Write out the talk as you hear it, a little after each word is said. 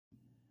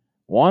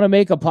Want to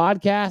make a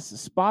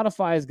podcast?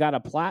 Spotify has got a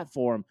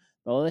platform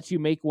that lets you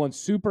make one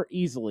super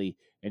easily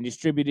and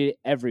distribute it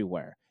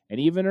everywhere and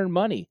even earn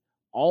money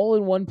all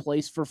in one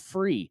place for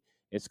free.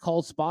 It's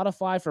called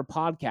Spotify for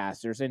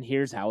Podcasters, and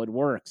here's how it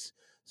works.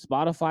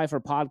 Spotify for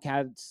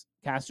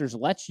Podcasters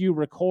lets you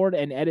record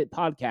and edit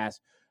podcasts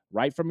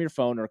right from your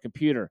phone or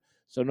computer.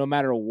 So no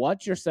matter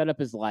what your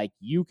setup is like,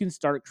 you can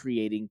start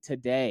creating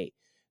today.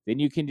 Then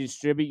you can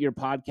distribute your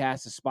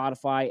podcast to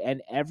Spotify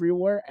and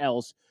everywhere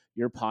else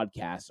your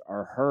podcasts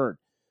are heard.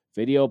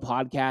 Video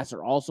podcasts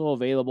are also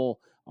available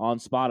on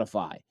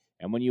Spotify.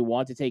 And when you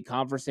want to take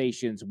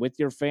conversations with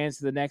your fans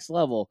to the next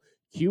level,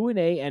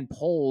 Q&A and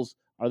polls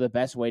are the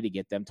best way to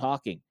get them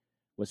talking.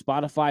 With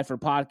Spotify for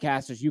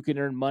Podcasters, you can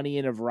earn money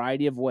in a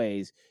variety of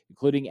ways,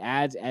 including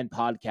ads and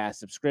podcast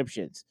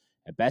subscriptions.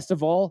 And best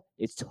of all,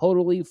 it's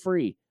totally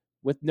free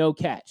with no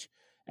catch.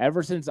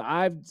 Ever since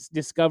I've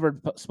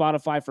discovered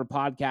Spotify for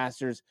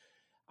Podcasters,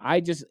 I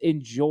just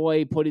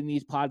enjoy putting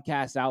these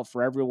podcasts out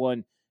for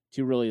everyone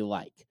to really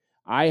like.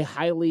 I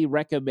highly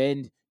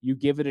recommend you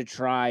give it a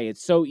try.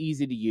 It's so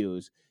easy to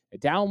use.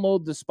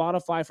 Download the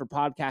Spotify for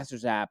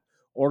Podcasters app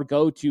or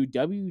go to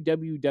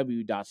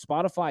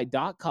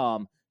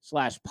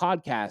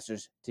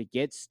www.spotify.com/podcasters to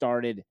get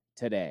started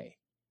today.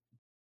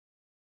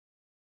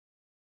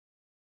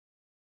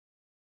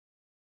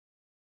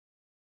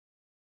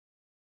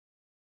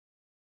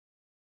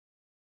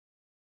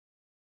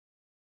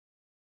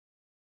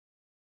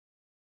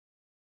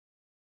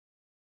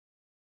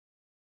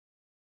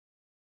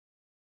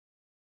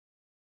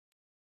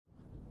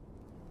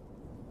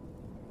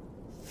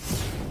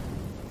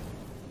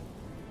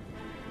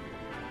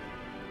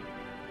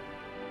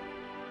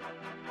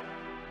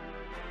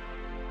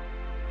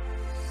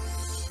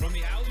 From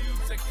the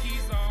alley-oops at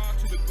Kezar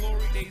to the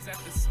glory days at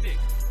the stick.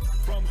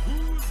 From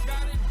who's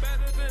got it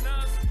better than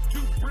us to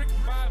brick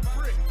by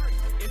brick.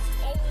 It's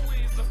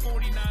always the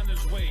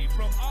 49ers way.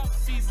 From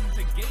off-season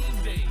to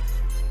game day.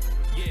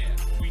 Yeah,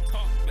 we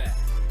talk back.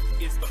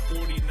 It's the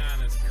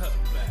 49ers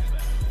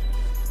cutback.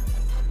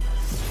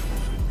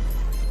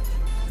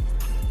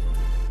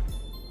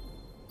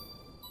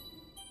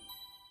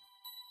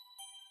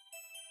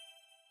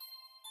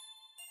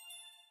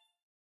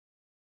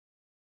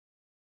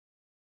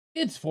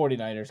 It's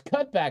 49ers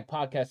Cutback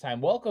Podcast time.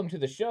 Welcome to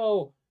the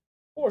show.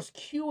 Of course,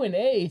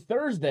 Q&A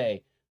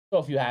Thursday. So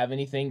if you have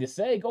anything to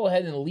say, go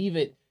ahead and leave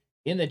it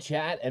in the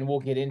chat and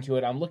we'll get into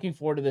it. I'm looking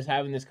forward to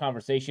having this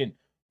conversation.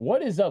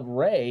 What is up,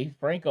 Ray?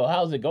 Franco,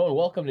 how's it going?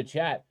 Welcome to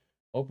chat.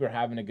 Hope you're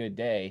having a good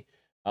day.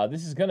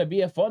 This is going to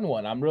be a fun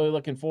one. I'm really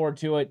looking forward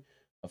to it.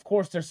 Of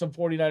course, there's some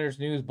 49ers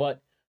news,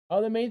 but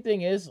the main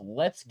thing is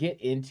let's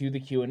get into the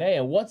Q&A.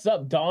 And what's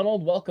up,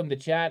 Donald? Welcome to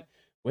chat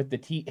with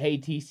the Hey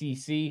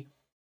TCC.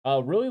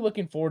 Really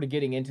looking forward to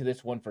getting into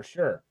this one for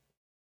sure.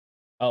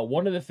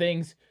 One of the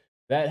things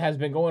that has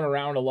been going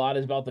around a lot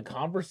is about the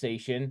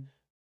conversation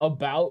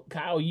about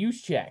Kyle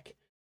Juszczyk.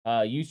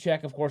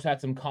 Juszczyk, of course,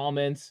 had some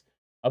comments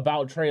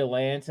about Trey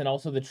Lance and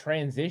also the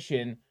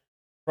transition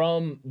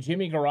from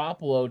Jimmy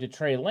Garoppolo to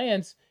Trey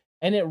Lance,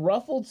 and it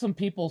ruffled some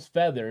people's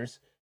feathers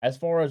as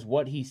far as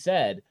what he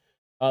said.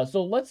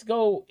 So let's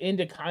go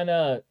into kind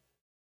of,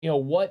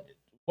 what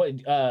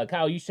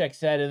Kyle Juszczyk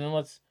said, and then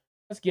let's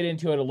get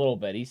into it a little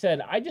bit. He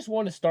said, I just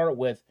want to start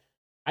with,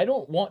 I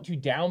don't want to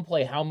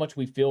downplay how much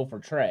we feel for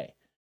Trey.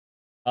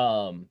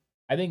 I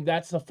think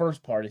that's the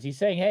first part. Is he's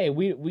saying, hey,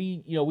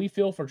 we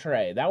feel for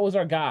Trey. That was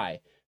our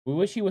guy. We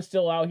wish he was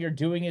still out here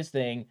doing his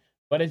thing,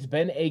 but it's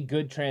been a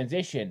good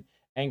transition.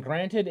 And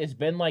granted, it's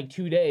been like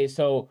 2 days.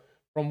 So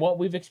from what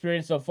we've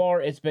experienced so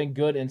far, it's been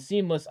good and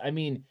seamless. I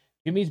mean,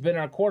 Jimmy's been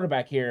our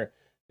quarterback here.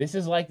 This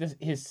is like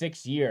his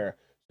 6th year.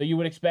 So you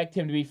would expect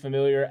him to be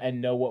familiar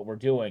and know what we're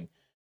doing.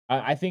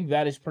 I think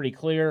that is pretty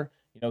clear.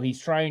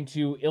 He's trying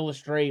to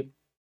illustrate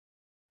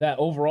that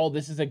overall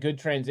this is a good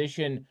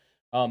transition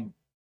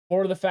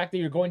for the fact that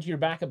you're going to your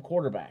backup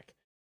quarterback.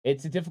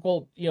 It's a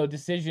difficult,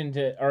 decision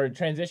or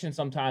transition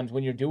sometimes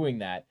when you're doing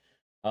that.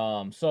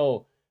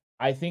 So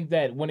I think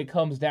that when it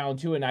comes down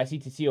to it, and I see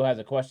TCO has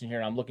a question here,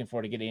 and I'm looking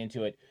forward to getting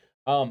into it.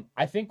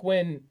 I think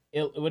when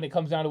it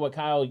comes down to what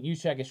Kyle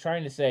Juszczyk is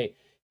trying to say,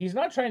 he's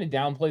not trying to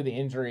downplay the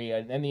injury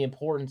and the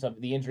importance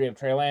of the injury of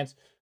Trey Lance,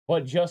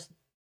 but just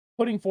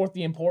putting forth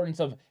the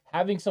importance of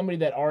having somebody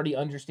that already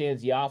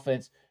understands the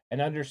offense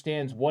and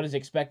understands what is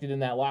expected in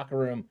that locker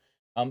room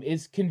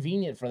is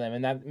convenient for them,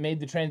 and that made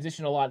the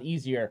transition a lot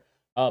easier.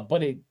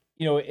 But it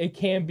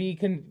can be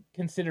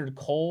considered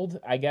cold,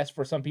 I guess,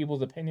 for some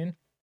people's opinion.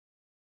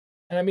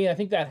 And I mean, I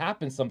think that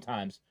happens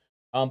sometimes.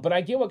 But I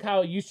get what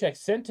Kyle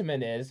Juszczyk's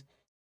sentiment is.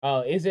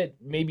 Is it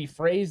maybe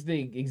phrased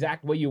the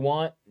exact way you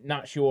want?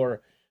 Not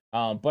sure.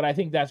 But I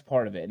think that's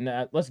part of it.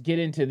 And let's get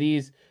into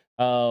these.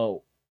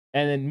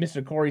 And then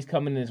Mr. Corey's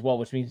coming in as well,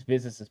 which means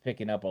business is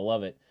picking up. I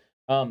love it.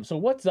 So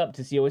what's up,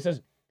 TCO? He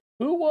says,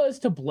 who was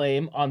to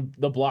blame on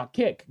the block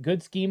kick?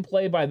 Good scheme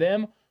play by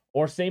them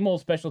or same old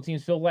special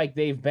teams? Feel like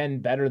they've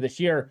been better this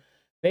year.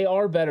 They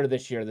are better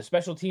this year. The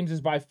special teams is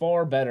by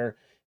far better.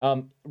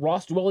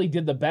 Ross Dwelley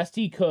did the best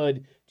he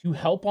could to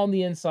help on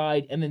the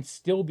inside and then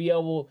still be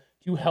able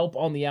to help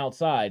on the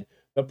outside.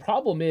 The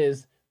problem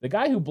is the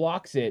guy who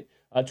blocks it,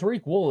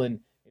 Tariq Woolen,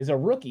 is a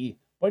rookie,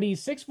 but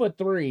he's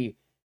 6'3",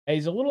 and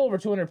he's a little over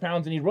 200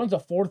 pounds, and he runs a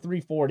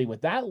 4.3 40.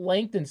 With that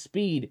length and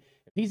speed,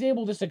 if he's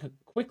able just to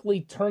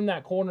quickly turn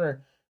that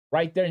corner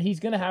right there, and he's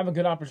going to have a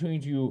good opportunity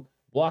to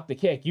block the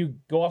kick. You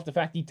go off the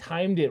fact he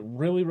timed it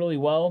really, really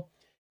well.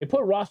 It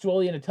put Ross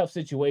Dwelley in a tough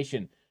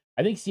situation.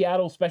 I think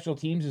Seattle's special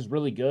teams is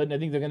really good, and I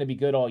think they're going to be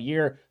good all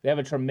year. They have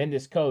a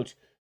tremendous coach.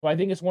 So I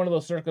think it's one of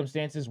those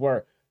circumstances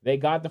where they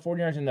got the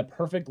 49ers in the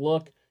perfect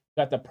look,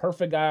 got the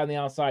perfect guy on the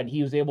outside, and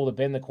he was able to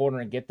bend the corner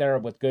and get there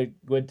with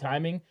good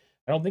timing.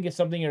 I don't think it's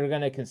something you're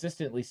going to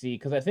consistently see,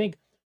 because I think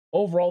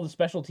overall the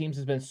special teams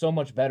has been so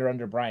much better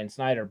under Brian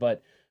Snyder,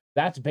 but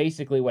that's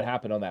basically what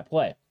happened on that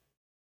play.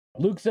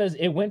 Luke says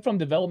it went from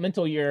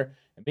developmental year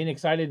and being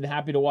excited and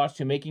happy to watch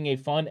to making a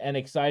fun and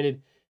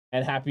excited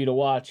and happy to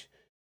watch,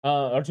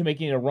 or to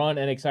making a run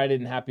and excited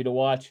and happy to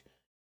watch.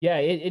 Yeah,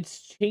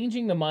 it's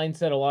changing the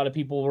mindset. A lot of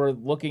people were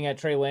looking at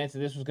Trey Lance,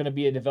 and this was going to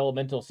be a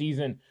developmental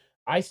season.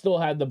 I still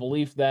had the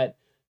belief that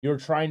you're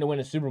trying to win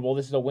a Super Bowl.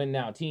 This is a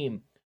win-now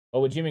team.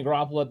 But with Jimmy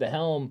Garoppolo at the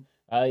helm,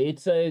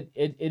 it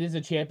is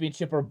a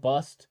championship or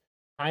bust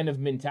kind of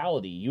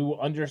mentality. You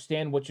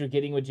understand what you're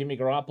getting with Jimmy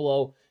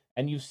Garoppolo,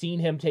 and you've seen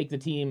him take the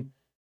team.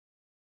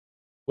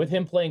 With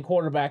him playing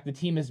quarterback, the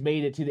team has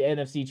made it to the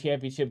NFC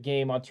Championship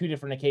game on 2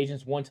 different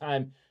occasions. One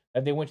time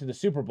that they went to the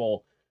Super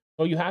Bowl.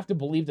 So you have to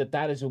believe that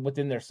that is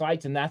within their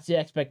sights, and that's the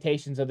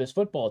expectations of this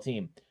football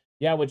team.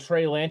 Yeah, with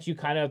Trey Lance, you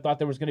kind of thought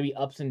there was going to be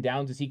ups and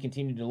downs as he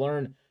continued to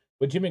learn.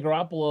 With Jimmy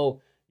Garoppolo,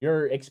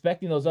 you're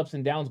expecting those ups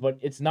and downs, but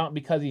it's not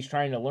because he's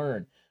trying to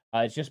learn.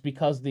 It's just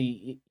because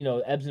the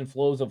ebbs and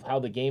flows of how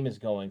the game is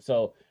going.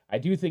 So I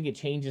do think it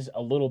changes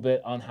a little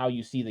bit on how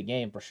you see the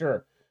game for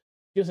sure.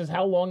 He says,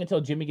 how long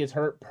until Jimmy gets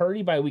hurt?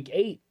 Purdy by week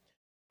 8.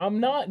 I'm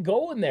not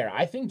going there.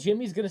 I think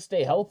Jimmy's going to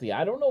stay healthy.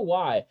 I don't know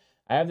why.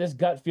 I have this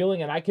gut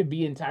feeling, and I could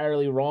be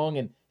entirely wrong.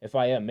 And if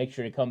I am, make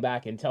sure you come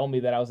back and tell me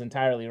that I was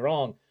entirely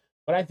wrong.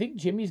 But I think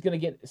Jimmy's going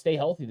to stay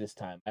healthy this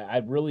time. I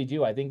really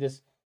do. I think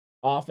this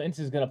offense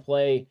is going to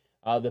play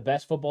the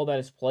best football that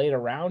has played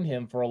around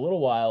him for a little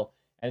while,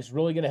 and it's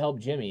really going to help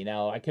Jimmy.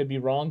 Now, I could be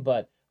wrong,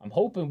 but I'm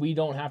hoping we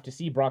don't have to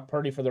see Brock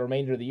Purdy for the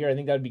remainder of the year. I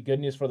think that would be good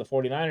news for the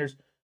 49ers.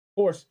 Of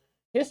course,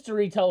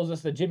 history tells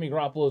us that Jimmy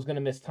Garoppolo is going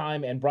to miss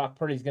time and Brock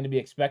Purdy is going to be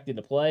expected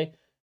to play.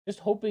 Just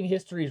hoping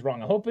history is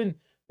wrong. I'm hoping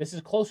this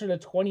is closer to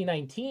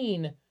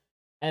 2019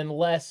 and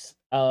less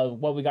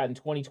what we got in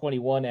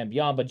 2021 and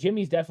beyond. But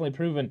Jimmy's definitely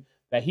proven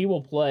that he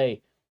will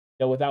play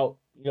without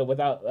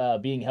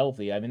being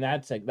healthy. I mean,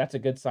 that's a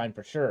good sign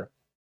for sure.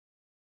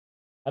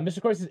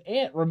 Mr. Corey says,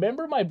 Ant,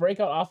 remember my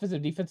breakout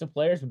offensive defensive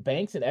players,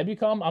 Banks and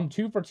Ebukam? I'm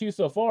 2 for 2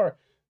 so far.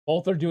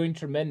 Both are doing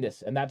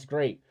tremendous, and that's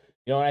great.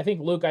 And I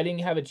think, Luke, I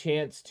didn't have a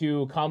chance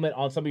to comment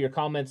on some of your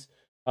comments.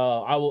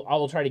 I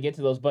will try to get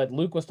to those, but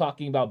Luke was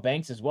talking about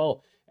Banks as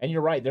well. And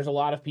you're right, there's a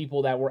lot of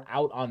people that were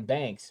out on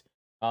Banks.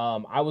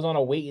 I was on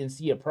a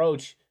wait-and-see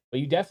approach,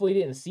 but you definitely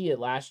didn't see it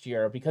last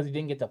year because he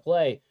didn't get to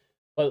play.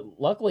 But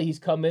luckily, he's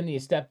come in and he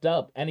stepped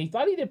up, and he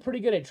thought he did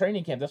pretty good at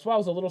training camp. That's why I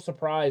was a little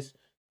surprised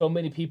so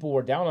many people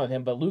were down on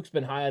him, but Luke's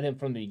been high on him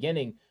from the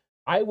beginning.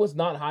 I was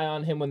not high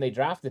on him when they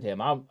drafted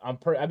him.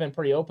 I've been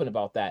pretty open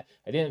about that.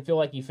 I didn't feel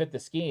like he fit the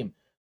scheme,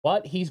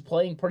 but he's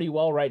playing pretty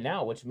well right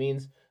now, which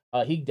means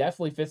he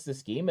definitely fits the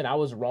scheme, and I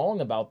was wrong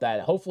about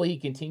that. Hopefully, he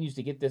continues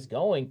to get this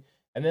going,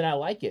 and then I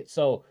like it.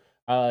 So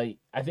I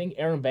think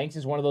Aaron Banks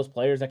is one of those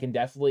players that can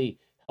definitely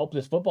help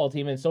this football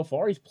team, and so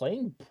far, he's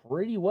playing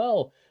pretty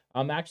well.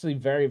 I'm actually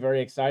very,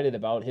 very excited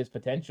about his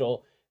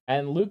potential.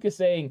 And Luke is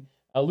saying,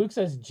 Luke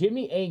says,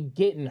 Jimmy ain't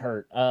getting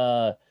hurt.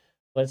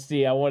 Let's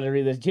see. I want to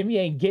read this. Jimmy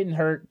ain't getting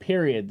hurt,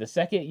 period. The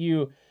second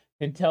you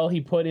can tell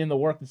he put in the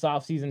work this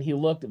offseason, he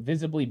looked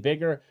visibly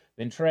bigger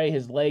than Trey.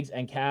 His legs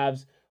and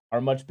calves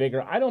are much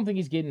bigger. I don't think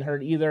he's getting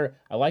hurt either.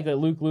 I like that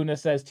Luke Luna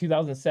says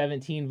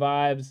 2017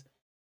 vibes.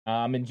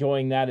 I'm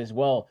enjoying that as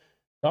well.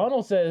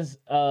 Donald says,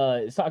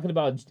 is talking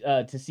about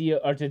to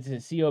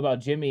CEO about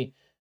Jimmy.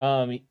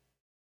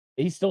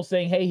 He's still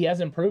saying, hey, he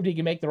hasn't proved he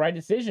can make the right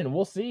decision.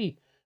 We'll see.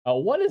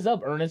 What is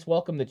up, Ernest?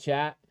 Welcome to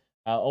chat.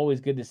 Always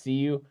good to see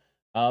you.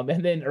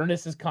 And then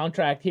Ernest's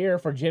contract here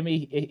for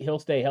Jimmy, he'll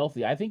stay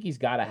healthy. I think he's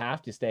got to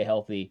have to stay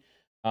healthy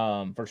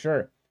for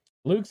sure.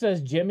 Luke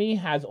says Jimmy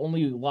has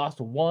only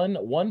lost one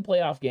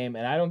playoff game,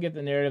 and I don't get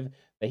the narrative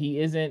that he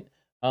isn't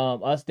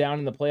us down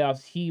in the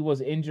playoffs. He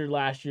was injured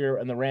last year,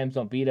 and the Rams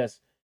don't beat us.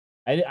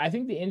 I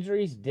think the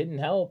injuries didn't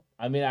help.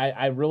 I mean,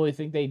 I really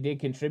think they did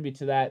contribute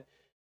to that.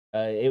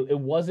 It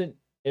wasn't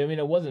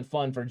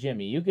fun for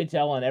Jimmy. You could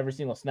tell on every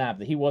single snap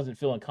that he wasn't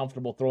feeling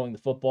comfortable throwing the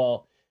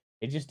football.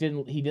 He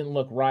didn't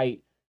look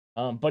right.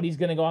 But he's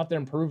going to go out there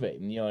and prove it.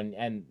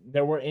 And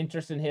there were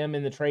interest in him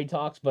in the trade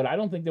talks, but I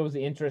don't think there was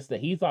the interest that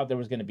he thought there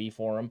was going to be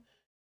for him.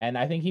 And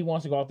I think he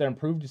wants to go out there and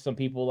prove to some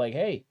people like,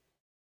 hey,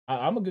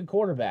 I'm a good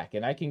quarterback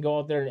and I can go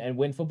out there and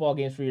win football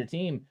games for your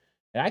team.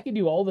 And I can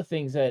do all the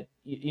things that,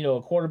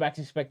 a quarterback's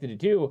expected to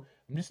do.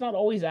 I'm just not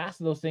always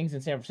asked those things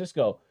in San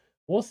Francisco.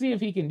 We'll see if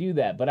he can do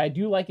that. But I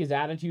do like his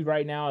attitude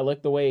right now. I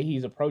like the way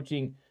he's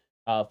approaching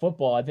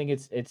football. I think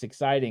it's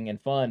exciting and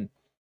fun.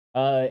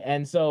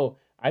 And so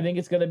I think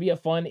it's going to be a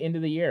fun end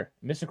of the year.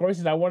 Mr. Corey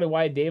says, I wanted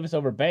Wyatt Davis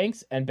over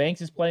Banks, and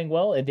Banks is playing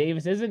well, and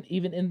Davis isn't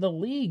even in the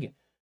league.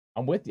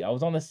 I'm with you. I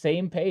was on the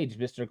same page,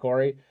 Mr.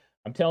 Corey.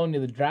 I'm telling you,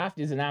 the draft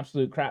is an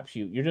absolute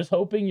crapshoot. You're just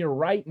hoping you're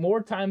right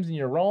more times than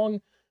you're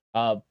wrong.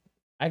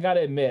 I got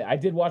to admit, I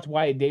did watch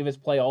Wyatt Davis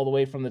play all the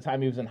way from the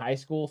time he was in high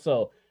school,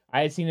 so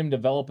I had seen him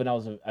develop, and I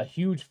was a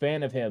huge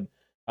fan of him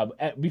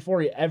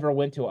before he ever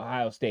went to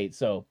Ohio State.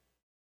 So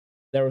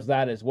there was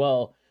that as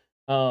well.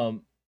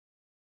 And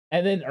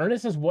then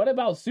Ernest says, what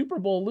about Super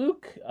Bowl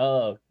Luke?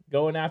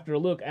 Going after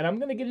Luke. And I'm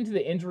going to get into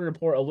the injury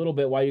report a little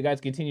bit while you guys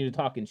continue to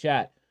talk in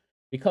chat,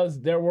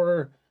 because there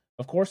were,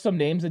 of course, some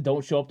names that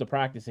don't show up to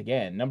practice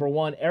again. Number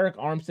one, Eric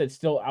Armstead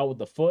still out with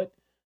the foot.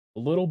 A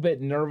little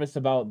bit nervous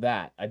about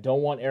that. I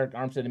don't want Eric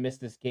Armstead to miss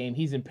this game.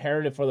 He's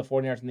imperative for the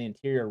 49ers in the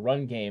interior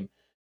run game.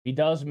 If he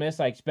does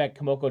miss, I expect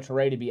Kamoko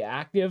Ture to be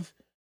active.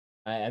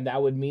 And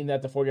that would mean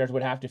that the 49ers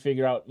would have to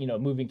figure out,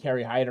 moving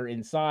Kerry Hyder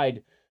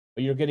inside,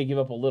 but you're going to give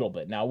up a little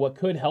bit. Now, what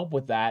could help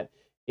with that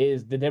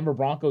is the Denver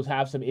Broncos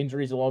have some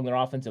injuries along their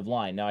offensive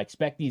line. Now, I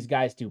expect these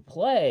guys to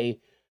play,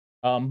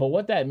 but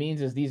what that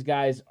means is these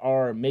guys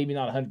are maybe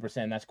not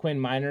 100%. That's Quinn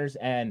Miners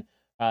and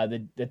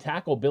the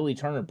tackle Billy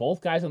Turner.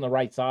 Both guys on the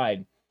right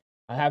side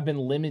have been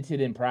limited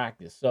in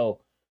practice.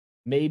 So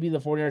maybe the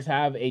 49ers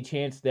have a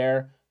chance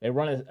there. They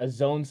run a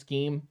zone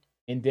scheme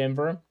in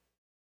Denver.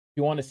 If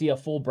you want to see a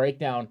full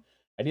breakdown,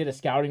 I did a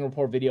scouting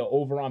report video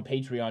over on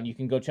Patreon. You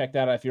can go check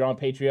that out. If you're on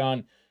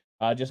Patreon,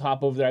 just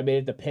hop over there. I made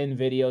it the pin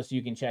video so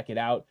you can check it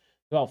out.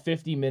 It's about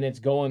 50 minutes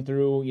going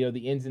through,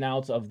 the ins and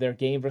outs of their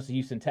game versus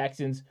Houston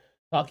Texans,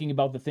 talking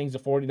about the things the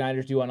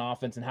 49ers do on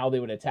offense and how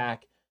they would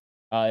attack.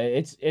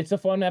 It's a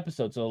fun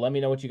episode, so let me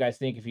know what you guys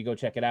think if you go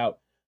check it out.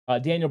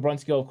 Daniel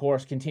Brunskill, of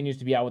course, continues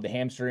to be out with the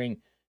hamstring.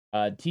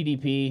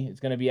 TDP is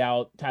going to be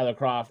out. Tyler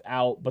Kroft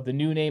out. But the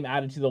new name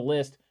added to the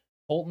list,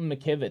 Colton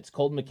McKivitz.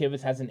 Colton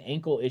McKivitz has an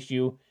ankle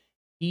issue.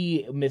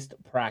 He missed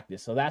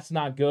practice, so that's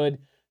not good.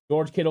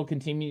 George Kittle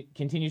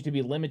continues to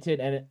be limited,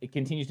 and it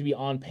continues to be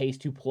on pace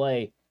to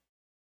play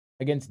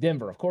against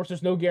Denver. Of course,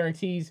 there's no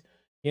guarantees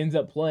he ends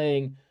up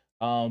playing,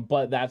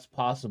 but that's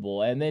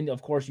possible. And then,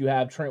 of course, you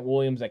have Trent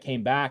Williams that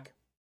came back.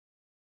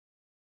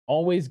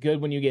 Always good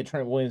when you get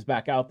Trent Williams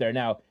back out there.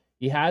 Now,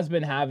 he has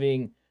been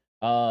having,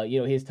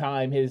 his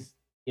time, his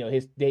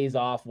days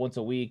off once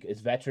a week,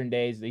 his veteran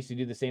days. They used to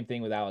do the same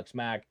thing with Alex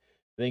Mack.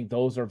 I think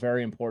those are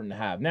very important to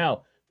have.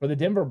 Now, for the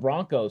Denver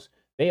Broncos,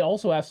 they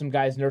also have some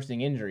guys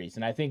nursing injuries,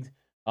 and I think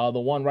the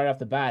one right off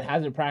the bat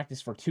hasn't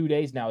practiced for 2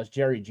 days now is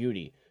Jerry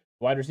Jeudy.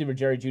 Wide receiver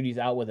Jerry Judy's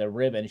out with a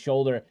rib and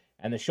shoulder,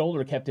 and the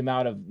shoulder kept him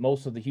out of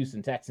most of the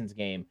Houston Texans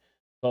game.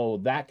 So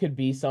that could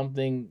be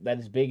something that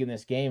is big in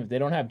this game. If they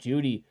don't have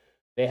Jeudy,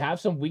 they have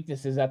some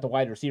weaknesses at the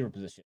wide receiver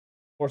position.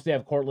 Of course, they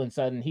have Courtland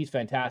Sutton. He's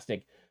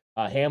fantastic.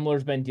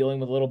 Hamler's been dealing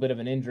with a little bit of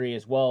an injury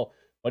as well,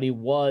 but he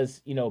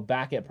was,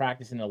 back at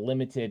practice in a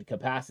limited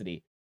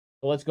capacity.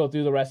 So let's go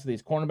through the rest of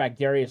these. Cornerback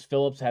Darius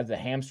Phillips has a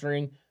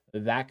hamstring.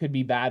 That could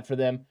be bad for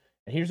them.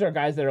 And here's our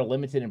guys that are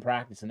limited in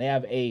practice, and they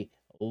have a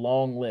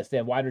long list. They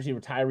have wide receiver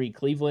Tyree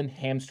Cleveland,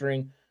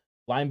 hamstring.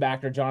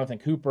 Linebacker Jonathan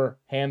Cooper,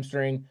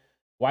 hamstring.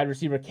 Wide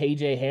receiver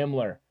KJ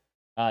Hamler,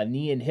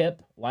 knee and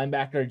hip.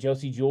 Linebacker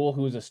Josie Jewell,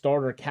 who is a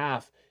starter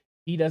calf.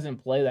 He doesn't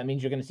play. That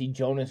means you're going to see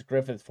Jonas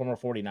Griffith, former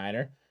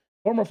 49er.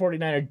 Former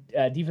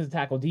 49er defensive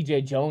tackle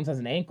DJ Jones has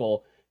an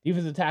ankle.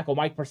 Defensive tackle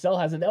Mike Purcell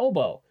has an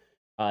elbow.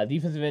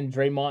 Defensive end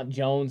Draymond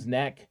Jones,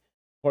 neck.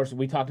 Of course,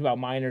 we talked about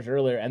Miners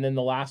earlier. And then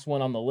the last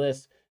one on the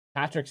list,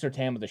 Patrick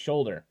Surtain with the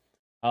shoulder.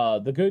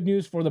 The good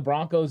news for the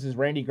Broncos is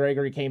Randy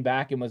Gregory came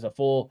back and was a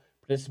full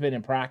participant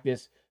in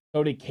practice.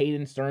 So did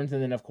Caden Stearns.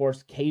 And then, of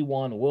course,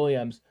 K'Waun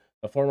Williams,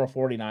 the former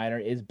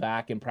 49er, is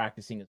back and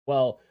practicing as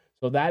well.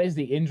 So that is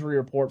the injury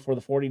report for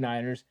the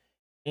 49ers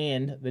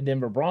and the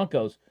Denver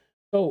Broncos.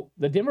 So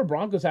the Denver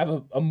Broncos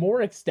have a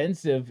more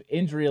extensive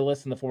injury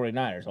list than the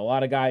 49ers. A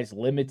lot of guys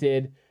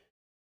limited.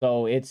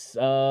 So it's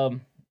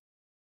one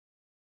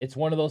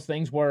of those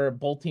things where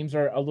both teams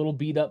are a little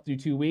beat up through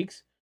 2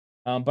 weeks.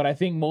 But I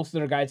think most of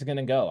their guys are going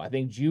to go. I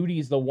think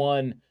Judy's the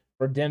one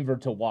for Denver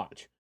to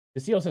watch.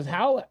 Castillo says,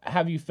 how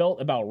have you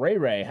felt about Ray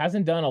Ray?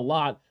 Hasn't done a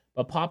lot,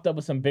 but popped up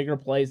with some bigger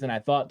plays than I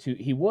thought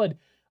he would.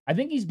 I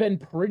think he's been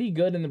pretty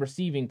good in the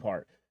receiving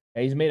part.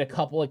 He's made a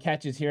couple of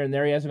catches here and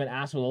there. He hasn't been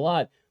asked with a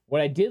lot. What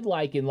I did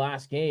like in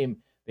last game,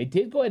 they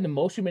did go ahead and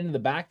motion him into the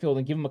backfield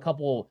and give him a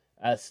couple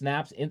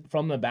snaps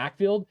from the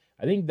backfield.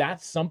 I think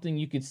that's something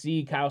you could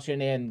see Kyle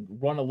Shanahan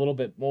run a little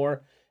bit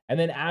more. And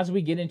then as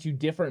we get into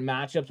different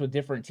matchups with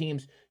different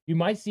teams, you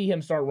might see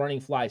him start running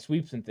fly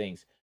sweeps and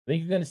things. I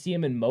think you're going to see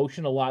him in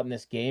motion a lot in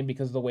this game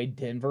because of the way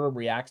Denver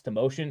reacts to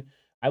motion.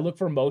 I look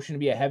for motion to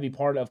be a heavy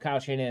part of Kyle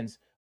Shanahan's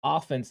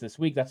offense this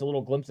week. That's a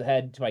little glimpse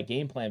ahead to my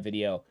game plan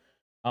video.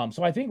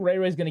 So I think Ray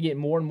Ray's going to get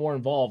more and more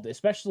involved,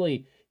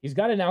 especially he's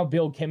got to now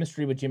build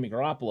chemistry with Jimmy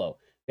Garoppolo.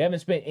 They haven't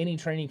spent any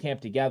training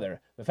camp together.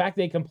 The fact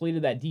they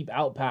completed that deep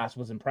out pass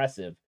was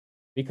impressive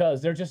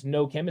because there's just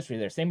no chemistry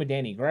there. Same with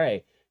Danny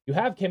Gray. You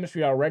have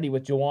chemistry already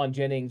with Jawan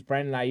Jennings,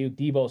 Brandon Ayuk,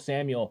 Deebo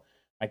Samuel.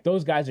 Like,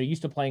 those guys are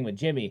used to playing with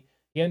Jimmy.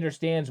 He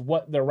understands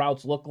what their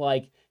routes look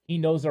like. He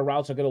knows their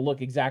routes are going to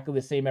look exactly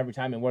the same every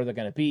time and where they're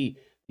going to be.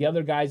 The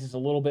other guys is a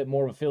little bit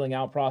more of a filling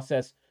out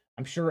process.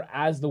 I'm sure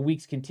as the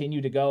weeks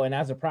continue to go and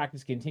as the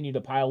practice continue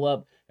to pile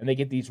up and they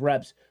get these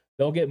reps,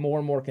 they'll get more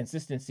and more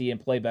consistency and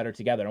play better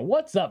together. And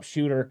what's up,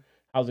 Shooter?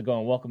 How's it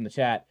going? Welcome to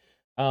chat.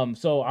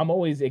 So I'm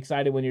always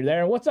excited when you're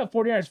there. And what's up,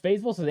 49ers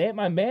Faithful? Says, hey,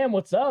 my man,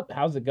 what's up?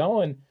 How's it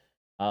going?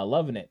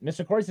 Loving it.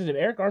 Mr. Corey says, if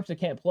Arik Armstead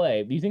can't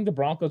play, do you think the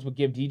Broncos would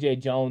give DJ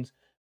Jones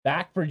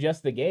back for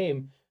just the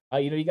game?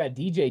 You got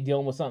DJ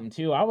dealing with something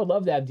too. I would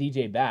love to have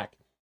DJ back.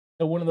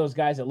 So one of those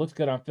guys that looks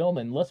good on film,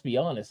 and let's be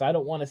honest, I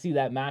don't want to see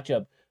that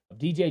matchup of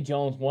DJ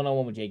Jones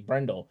one-on-one with Jake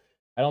Brendel.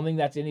 I don't think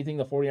that's anything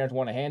the 49ers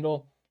want to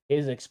handle.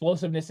 His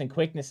explosiveness and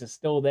quickness is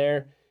still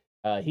there.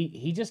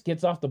 He just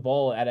gets off the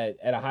ball at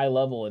a high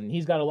level, and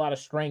he's got a lot of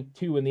strength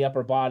too in the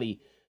upper body.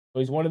 So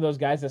he's one of those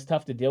guys that's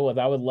tough to deal with.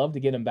 I would love to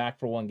get him back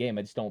for one game.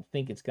 I just don't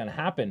think it's going to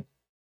happen.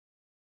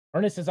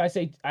 Ernest says,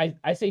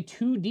 I say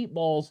 2 deep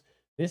balls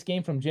this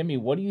game from Jimmy.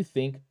 What do you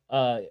think?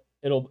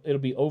 It'll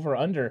be over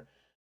under.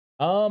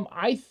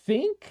 I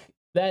think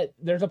that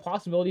there's a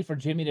possibility for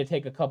Jimmy to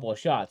take a couple of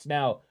shots.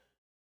 Now,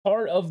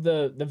 part of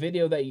the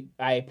video that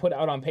I put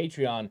out on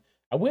Patreon,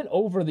 I went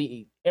over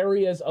the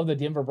areas of the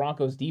Denver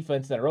Broncos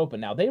defense that are open.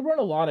 Now, they run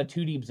a lot of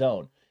 2-deep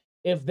zone.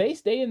 If they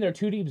stay in their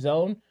 2-deep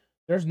zone,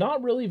 there's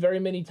not really very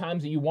many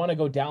times that you want to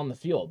go down the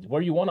field.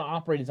 Where you want to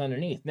operate is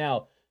underneath.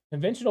 Now,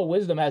 conventional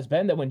wisdom has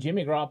been that when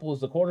Jimmy Garoppolo is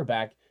the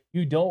quarterback,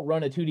 you don't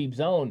run a 2-deep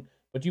zone,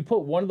 but you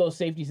put one of those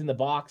safeties in the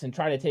box and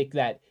try to take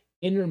that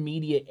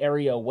intermediate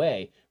area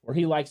away where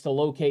he likes to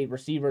locate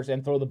receivers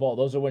and throw the ball.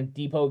 Those are when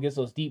Depot gets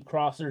those deep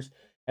crossers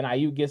and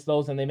Ayuk gets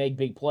those and they make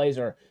big plays,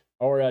 or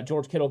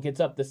George Kittle gets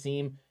up the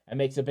seam and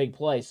makes a big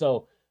play.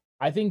 So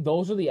I think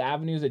those are the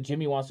avenues that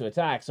Jimmy wants to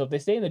attack. So if they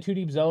stay in the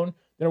 2-deep zone,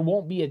 there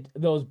won't be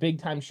those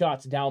big-time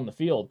shots down the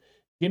field.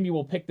 Jimmy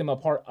will pick them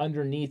apart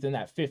underneath in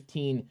that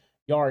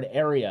 15-yard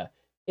area.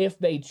 If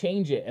they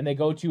change it and they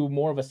go to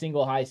more of a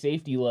single high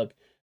safety look,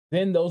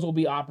 then those will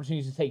be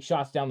opportunities to take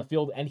shots down the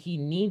field, and he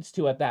needs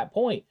to at that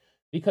point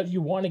because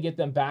you want to get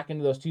them back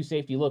into those 2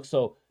 safety looks.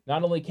 So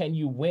not only can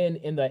you win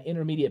in the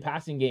intermediate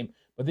passing game,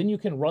 but then you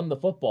can run the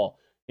football.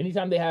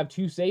 Anytime they have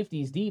 2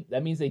 safeties deep,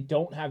 that means they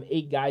don't have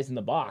 8 guys in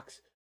the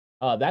box.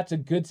 That's a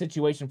good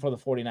situation for the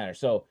 49ers.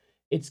 So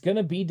it's going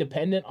to be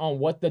dependent on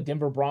what the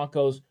Denver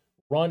Broncos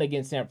run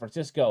against San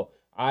Francisco.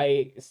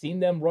 I seen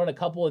them run a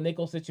couple of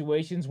nickel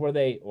situations where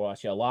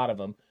actually a lot of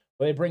them,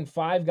 where they bring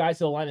 5 guys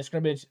to the line of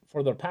scrimmage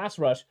for their pass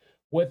rush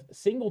with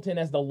Singleton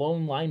as the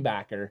lone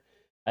linebacker.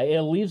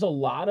 It leaves a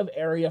lot of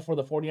area for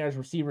the 49ers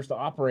receivers to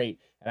operate,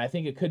 and I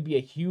think it could be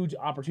a huge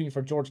opportunity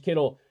for George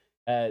Kittle.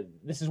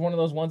 This is one of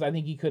those ones I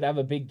think he could have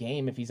a big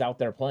game if he's out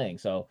there playing.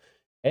 So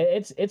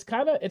it's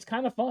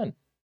kind of fun.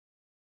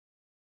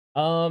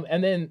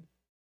 And then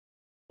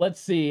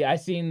let's see. I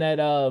seen that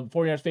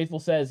 49ers Faithful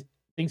says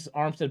thinks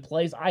Armstead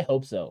plays. I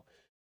hope so.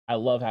 I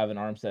love having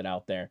Armstead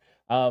out there.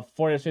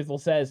 49ers Faithful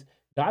says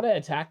gotta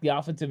attack the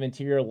offensive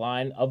interior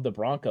line of the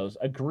Broncos.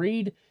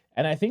 Agreed.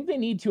 And I think they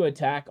need to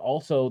attack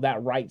also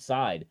that right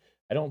side.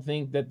 I don't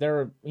think that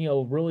they're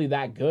really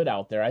that good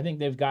out there. I think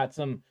they've got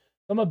some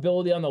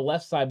ability on the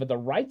left side, but the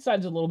right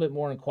side's a little bit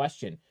more in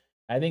question.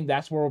 I think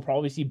that's where we'll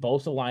probably see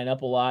Bosa line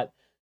up a lot.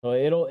 So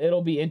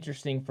it'll be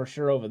interesting for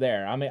sure over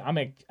there. I'm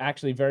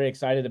actually very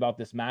excited about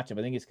this matchup.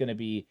 I think it's going to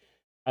be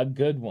a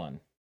good one.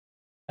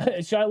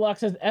 Shylock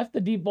says, F the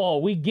deep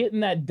ball. We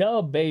getting that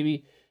dub,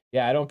 baby.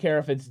 Yeah, I don't care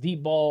if it's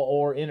deep ball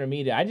or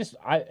intermediate.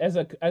 As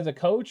a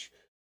coach,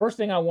 first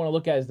thing I want to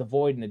look at is the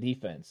void in the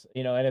defense.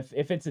 And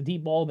if it's a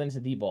deep ball, then it's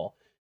a deep ball.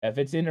 If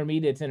it's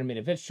intermediate, it's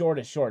intermediate. If it's short,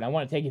 it's short. And I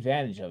want to take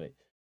advantage of it.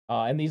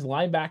 And these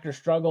linebackers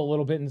struggle a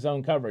little bit in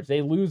zone coverage.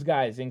 They lose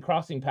guys in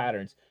crossing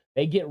patterns.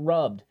 They get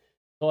rubbed.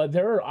 So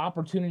there are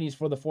opportunities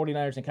for the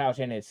 49ers and Kyle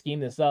Shanahan to scheme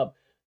this up.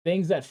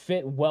 Things that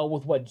fit well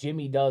with what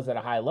Jimmy does at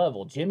a high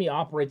level. Jimmy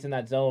operates in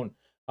that zone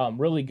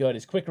really good.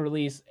 His quick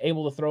release,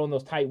 able to throw in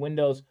those tight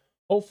windows.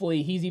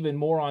 Hopefully he's even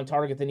more on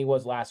target than he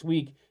was last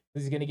week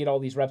because he's going to get all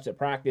these reps at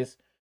practice.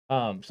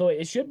 So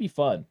it should be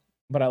fun.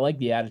 But I like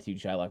the attitude,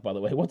 Shylock, by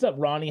the way. What's up,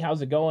 Ronnie?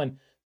 How's it going?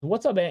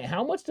 What's up, man?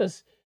 How much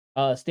does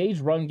stage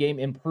run game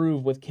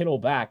improve with Kittle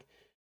back?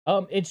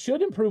 It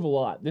should improve a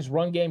lot. This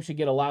run game should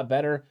get a lot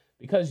better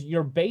because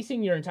you're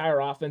basing your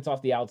entire offense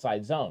off the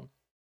outside zone.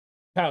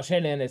 Kyle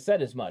Shanahan has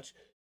said as much.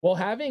 Well,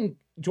 having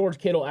George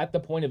Kittle at the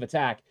point of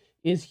attack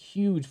is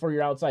huge for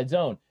your outside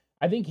zone.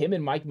 I think him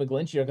and Mike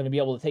McGlinchey are going to be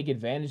able to take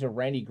advantage of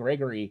Randy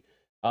Gregory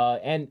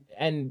and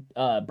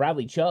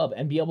Bradley Chubb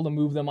and be able to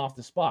move them off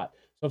the spot.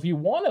 So if you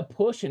want to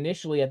push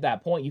initially at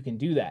that point, you can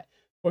do that.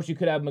 Of course, you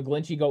could have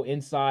McGlinchey go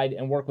inside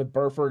and work with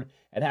Burford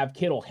and have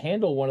Kittle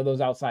handle one of those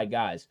outside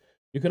guys.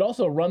 You could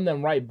also run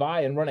them right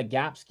by and run a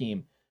gap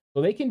scheme.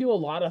 So they can do a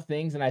lot of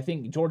things, and I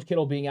think George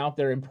Kittle being out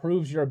there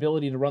improves your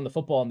ability to run the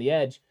football on the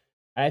edge.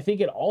 And I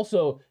think it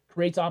also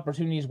creates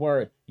opportunities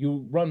where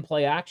you run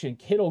play action.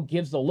 Kittle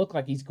gives the look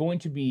like he's going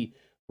to be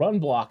run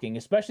blocking,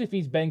 especially if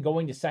he's been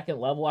going to second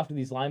level after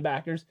these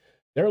linebackers.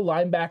 Their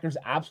linebackers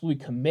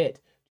absolutely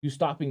commit to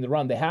stopping the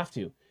run. They have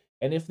to.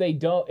 And if they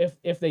don't,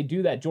 if they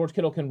do that, George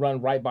Kittle can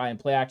run right by and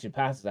play action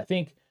passes. I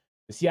think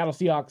the Seattle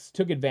Seahawks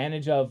took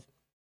advantage of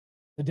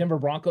the Denver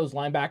Broncos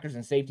linebackers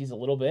and safeties a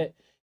little bit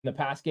in the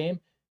pass game.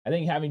 I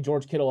think having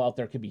George Kittle out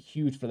there could be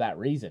huge for that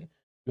reason.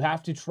 You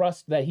have to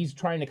trust that he's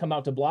trying to come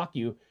out to block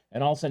you,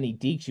 and all of a sudden he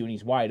dekes you and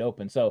he's wide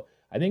open. So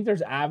I think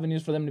there's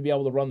avenues for them to be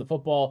able to run the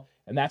football,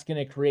 and that's going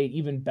to create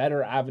even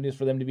better avenues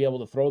for them to be able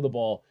to throw the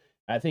ball.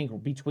 I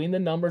think between the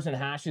numbers and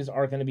hashes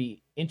are going to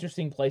be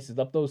interesting places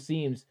up those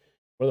seams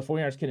where the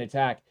 49ers can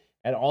attack,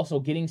 and also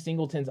getting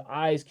Singleton's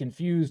eyes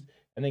confused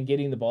and then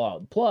getting the ball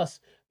out. Plus,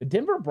 the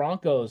Denver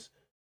Broncos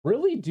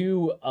really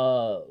do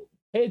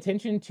pay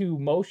attention to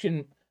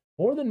motion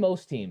more than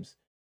most teams.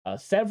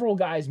 Several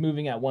guys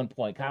moving at one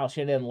point. Kyle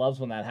Shanahan loves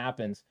when that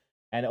happens.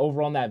 And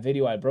over on that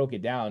video, I broke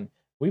it down.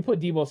 We put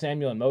Deebo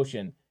Samuel in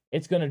motion.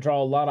 It's going to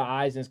draw a lot of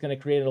eyes, and it's going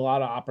to create a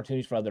lot of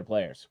opportunities for other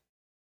players.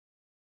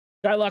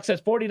 Shylock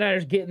says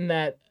 49ers getting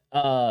that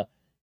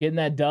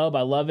dub.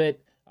 I love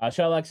it.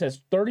 Shylock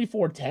says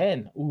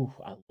 34-10. Ooh,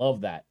 I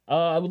love that.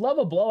 I would love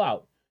a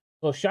blowout.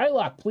 So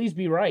Shylock, please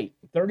be right.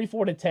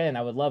 34-10.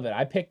 I would love it.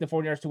 I picked the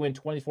 49ers to win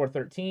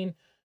 24-13.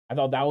 I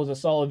thought that was a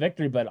solid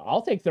victory, but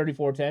I'll take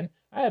 34-10.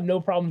 I have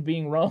no problems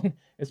being wrong,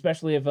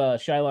 especially if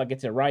Shylock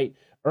gets it right.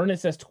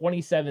 Ernest says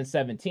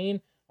 27-17.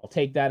 I'll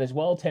take that as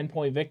well.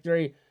 10-point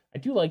victory. I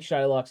do like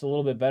Shylock's a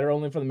little bit better,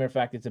 only for the mere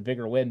fact it's a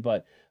bigger win.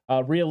 But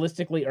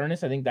realistically,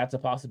 Ernest, I think that's a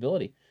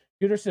possibility.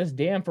 Shooter says,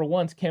 damn, for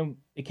once, can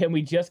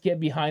we just get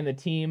behind the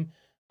team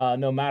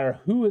no matter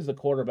who is the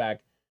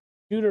quarterback?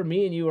 Shooter,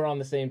 me and you are on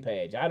the same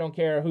page. I don't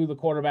care who the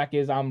quarterback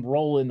is. I'm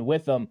rolling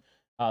with them.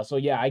 So,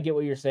 yeah, I get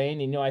what you're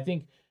saying. And, I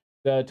think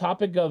the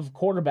topic of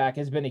quarterback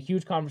has been a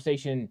huge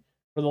conversation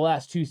for the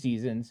last 2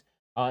 seasons.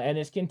 And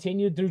it's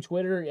continued through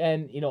Twitter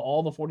and,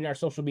 all the 49ers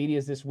social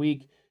medias this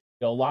week.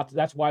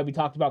 That's why we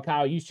talked about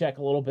Kyle Juszczyk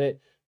a little bit.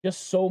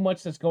 Just so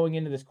much that's going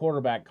into this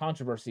quarterback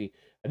controversy.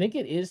 I think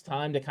it is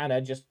time to kind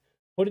of just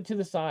put it to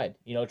the side.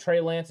 Trey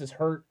Lance is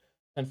hurt.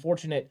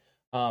 Unfortunate.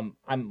 I'm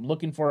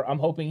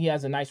hoping he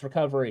has a nice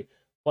recovery.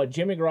 But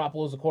Jimmy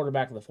Garoppolo is the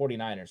quarterback of the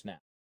 49ers now.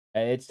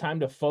 It's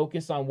time to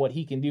focus on what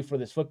he can do for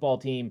this football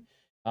team.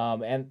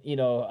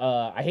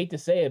 I hate to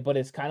say it, but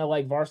it's kind of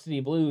like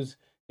Varsity Blues.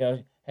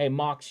 Hey,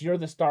 Mox, you're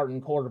the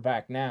starting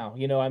quarterback now.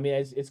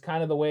 It's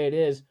kind of the way it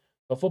is.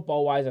 But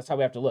football-wise, that's how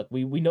we have to look.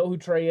 We know who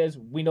Trey is.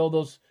 We know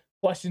those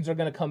questions are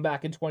going to come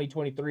back in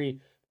 2023.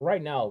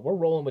 Right now, we're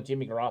rolling with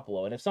Jimmy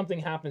Garoppolo. And if something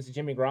happens to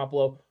Jimmy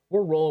Garoppolo,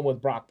 we're rolling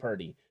with Brock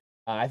Purdy.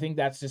 I think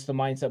that's just the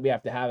mindset we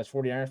have to have as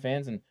 49er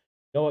fans. And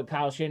what,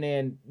 Kyle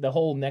Shanahan, the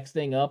whole next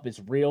thing up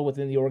is real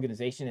within the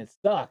organization. It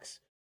sucks,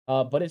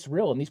 but it's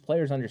real, and these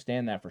players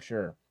understand that for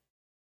sure.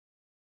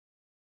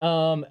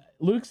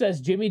 Luke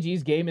says Jimmy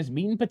G's game is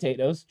meat and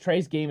potatoes.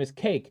 Trey's game is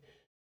cake,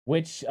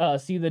 which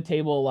see the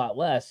table a lot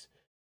less.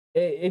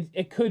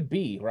 It could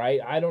be, right?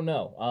 I don't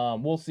know.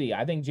 We'll see.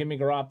 I think Jimmy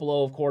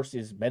Garoppolo, of course,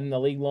 has been in the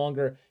league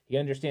longer. He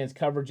understands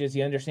coverages.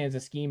 He understands the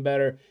scheme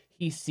better.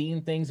 He's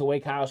seen things the way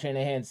Kyle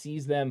Shanahan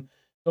sees them.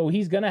 So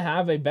he's going to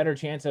have a better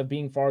chance of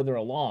being farther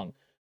along.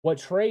 What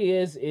Trey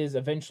is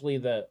eventually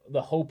the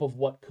hope of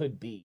what could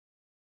be.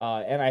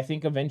 And I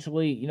think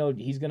eventually,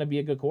 he's going to be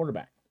a good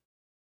quarterback.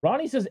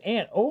 Ronnie says,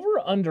 Ant,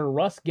 over under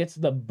Russ gets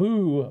the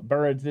boo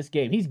birds this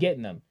game. He's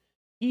getting them.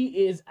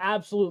 He is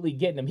absolutely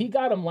getting them. He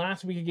got them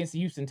last week against the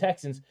Houston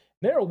Texans.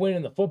 They're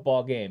winning the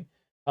football game.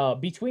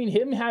 Between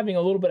him having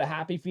a little bit of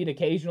happy feet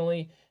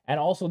occasionally and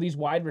also these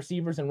wide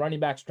receivers and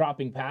running backs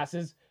dropping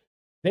passes,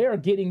 they are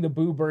getting the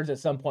boo birds at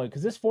some point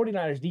because this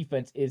 49ers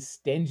defense is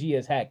stingy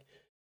as heck.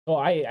 So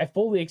I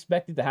fully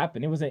expect it to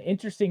happen. It was an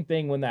interesting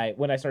thing when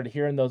I started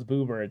hearing those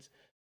boo birds.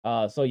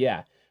 So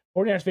yeah,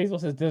 49ers Faithful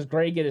says, does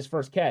Gray get his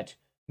first catch?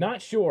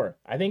 Not sure.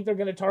 I think they're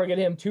going to target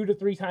him 2 to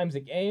 3 times a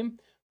game.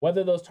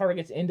 Whether those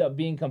targets end up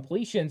being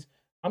completions,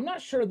 I'm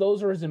not sure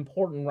those are as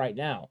important right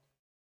now.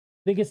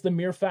 I think it's the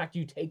mere fact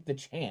you take the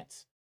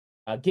chance.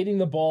 Getting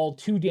the ball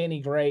to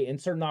Danny Gray in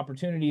certain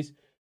opportunities,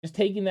 just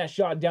taking that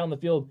shot down the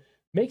field,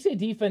 makes a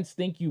defense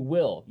think you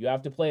will. You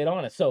have to play it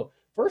honest. So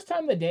first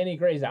time that Danny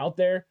Gray's out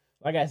there,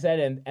 like I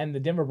said, and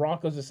the Denver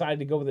Broncos decided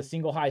to go with a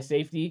single high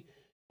safety,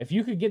 if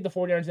you could get the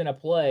 49ers in a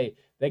play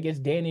that gets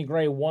Danny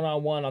Gray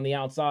one-on-one on the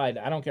outside,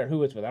 I don't care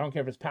who it's with. I don't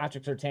care if it's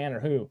Patrick Surtain or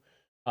who.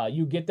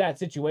 You get that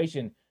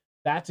situation,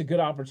 that's a good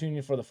opportunity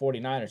for the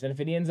 49ers. And if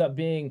it ends up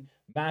being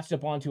matched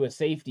up onto a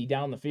safety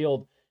down the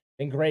field,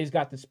 then Gray's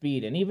got the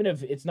speed. And even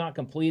if it's not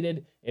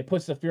completed, it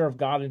puts the fear of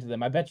God into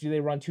them. I bet you they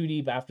run too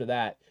deep after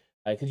that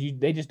because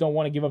they just don't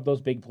want to give up those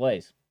big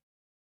plays.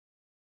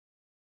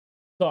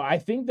 So I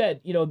think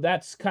that,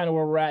 that's kind of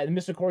where we're at. And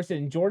Mr. Corey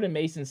said, Jordan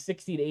Mason,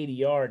 60 to 80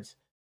 yards.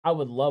 I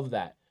would love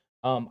that.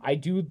 I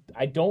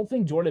don't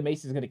think Jordan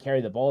Mason is going to carry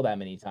the ball that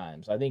many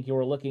times. I think you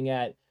were looking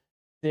at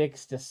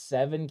 6 to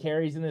 7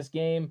 carries in this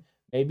game,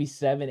 maybe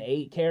 7,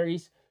 8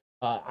 carries.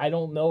 I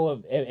don't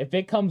know if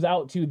it comes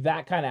out to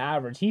that kind of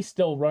average, he's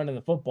still running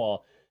the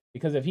football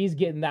because if he's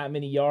getting that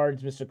many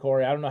yards, Mr.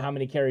 Corey, I don't know how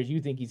many carries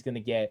you think he's going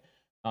to get.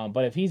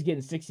 But if he's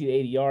getting 60 to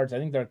 80 yards, I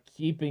think they're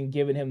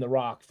giving him the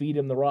rock, feed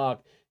him the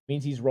rock,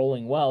 means he's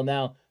rolling well.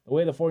 Now, the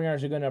way the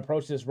 49ers are going to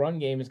approach this run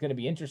game is going to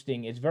be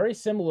interesting. It's very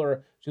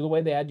similar to the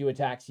way they had to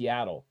attack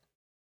Seattle.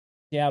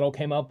 Seattle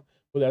came up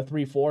with a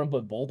 3-4 and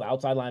put both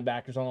outside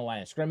linebackers on the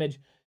line of scrimmage,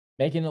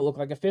 making it look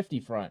like a 50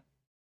 front.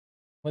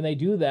 When they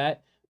do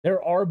that,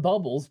 there are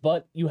bubbles,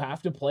 but you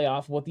have to play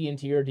off what the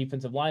interior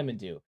defensive linemen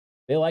do.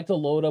 They like to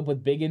load up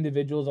with big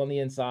individuals on the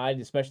inside,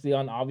 especially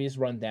on obvious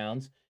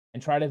rundowns,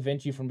 and try to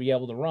prevent you from being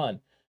able to run.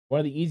 One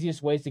of the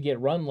easiest ways to get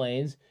run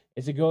lanes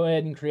is to go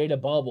ahead and create a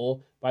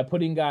bubble by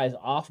putting guys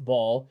off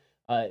ball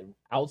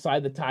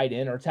outside the tight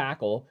end or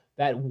tackle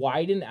that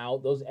widen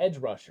out those edge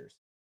rushers.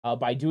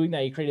 By doing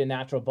that, you create a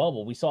natural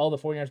bubble. We saw the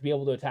 49ers be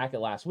able to attack it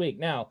last week.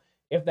 Now,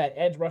 if that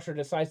edge rusher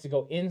decides to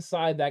go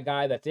inside that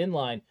guy that's in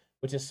line,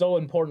 which is so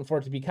important for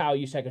it to be Kyle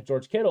Juszczyk or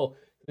George Kittle,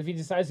 if he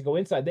decides to go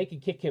inside, they can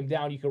kick him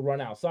down. You can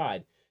run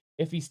outside.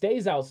 If he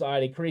stays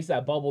outside, it creates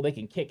that bubble. They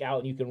can kick out,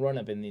 and you can run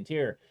up in the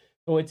interior.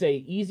 So it's a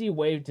easy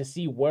way to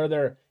see where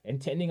they're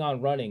intending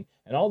on running.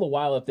 And all the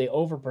while, if they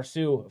over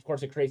pursue, of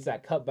course, it creates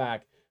that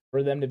cutback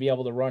for them to be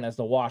able to run as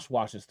the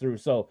washes through.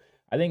 So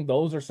I think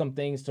those are some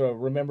things to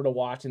remember to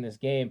watch in this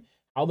game.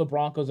 How the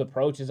Broncos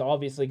approach is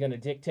obviously going to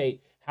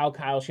dictate how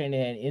Kyle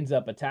Shanahan ends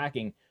up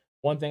attacking.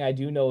 One thing I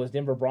do know is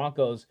Denver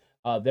Broncos,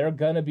 they're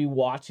going to be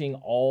watching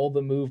all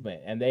the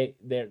movement, and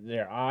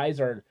their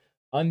eyes are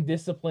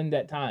undisciplined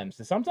at times.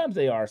 So sometimes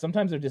they are.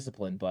 Sometimes they're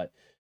disciplined, but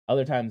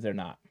other times they're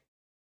not.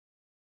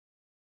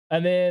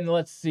 And then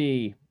let's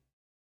see.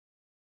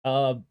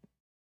 49ers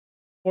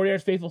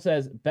Faithful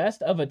says,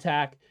 best of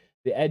attack,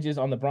 the edges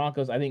on the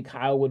Broncos. I think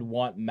Kyle would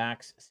want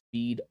max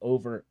speed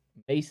over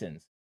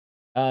Mason's.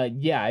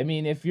 Yeah, I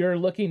mean, if you're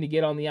looking to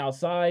get on the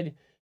outside,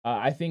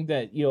 I think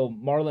that,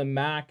 Marlon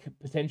Mack,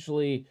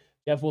 potentially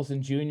Jeff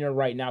Wilson Jr.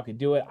 right now could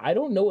do it. I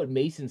don't know what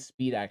Mason's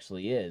speed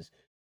actually is.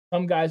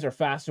 Some guys are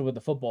faster with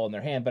the football in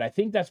their hand, but I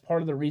think that's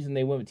part of the reason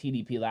they went with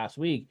TDP last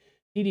week.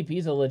 TDP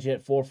is a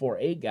legit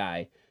 4.48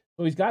 guy,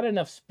 so he's got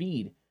enough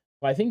speed.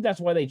 But I think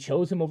that's why they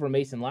chose him over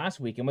Mason last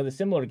week. And with a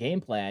similar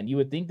game plan, you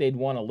would think they'd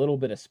want a little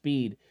bit of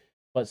speed.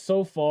 But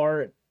so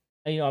far,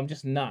 I'm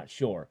just not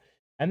sure.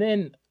 And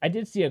then I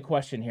did see a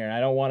question here, and I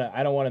don't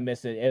want to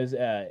miss it. It was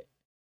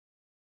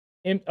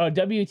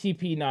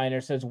WTP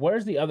Niner says,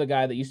 "Where's the other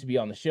guy that used to be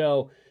on the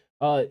show?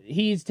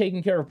 He's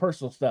taking care of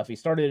personal stuff. He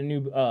started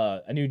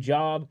a new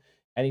job,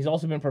 and he's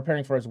also been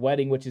preparing for his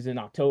wedding, which is in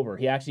October.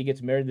 He actually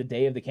gets married the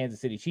day of the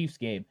Kansas City Chiefs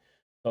game,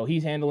 so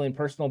he's handling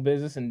personal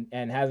business and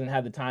hasn't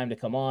had the time to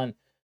come on.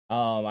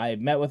 I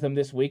met with him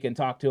this week and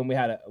talked to him. We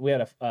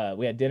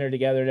had dinner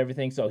together and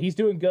everything. So he's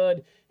doing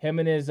good. Him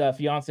and his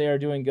fiance are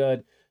doing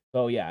good.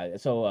 So yeah.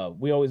 So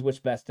we always wish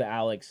best to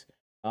Alex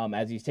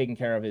as he's taking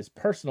care of his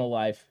personal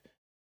life.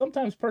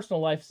 Sometimes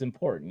personal life is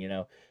important,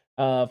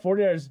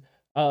 49ers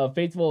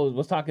Faithful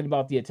was talking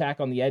about the attack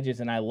on the edges,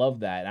 and I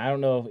love that. And I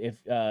don't know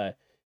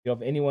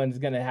if anyone's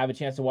gonna have a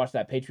chance to watch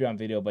that Patreon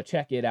video, but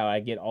check it out. I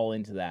get all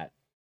into that.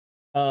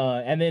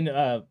 And then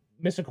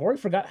Mr. Corey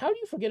forgot. How do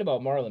you forget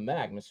about Marlon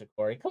Mack, Mr.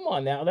 Corey? Come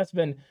on now. That's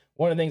been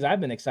one of the things I've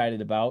been excited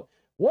about.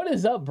 What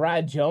is up,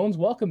 Brad Jones?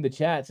 Welcome to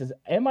chat. Says,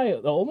 am I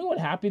the only one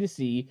happy to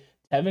see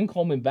Tevin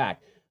Coleman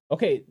back?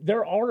 Okay,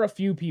 there are a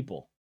few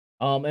people.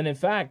 And in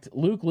fact,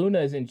 Luke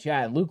Luna is in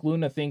chat. Luke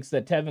Luna thinks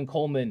that Tevin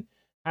Coleman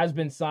has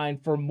been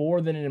signed for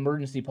more than an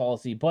emergency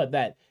policy, but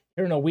that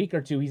here in a week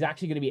or two, he's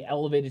actually going to be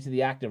elevated to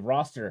the active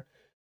roster.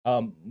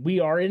 We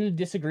are in a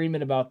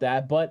disagreement about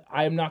that, but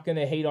I'm not going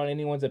to hate on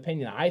anyone's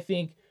opinion. I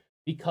think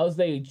because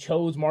they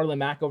chose Marlon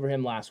Mack over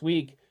him last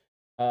week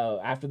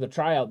after the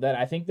tryout, that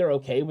I think they're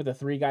okay with the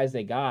three guys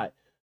they got.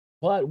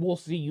 But we'll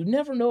see. You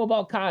never know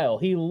about Kyle.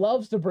 He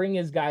loves to bring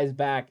his guys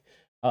back,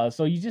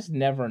 so you just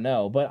never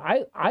know. But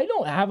I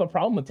don't have a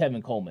problem with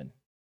Tevin Coleman.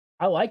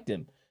 I liked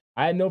him.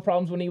 I had no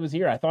problems when he was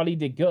here. I thought he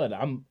did good.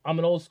 I'm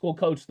an old school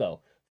coach,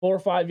 though. 4 or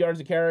 5 yards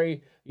of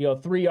carry,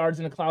 3 yards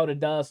in a cloud of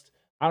dust.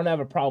 I don't have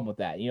a problem with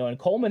that. And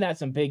Coleman had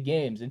some big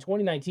games. In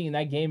 2019,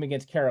 that game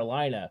against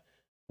Carolina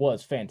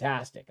was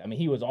fantastic. I mean,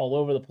 he was all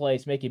over the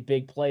place, making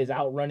big plays,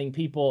 outrunning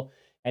people,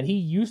 and he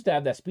used to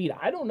have that speed.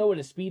 I don't know what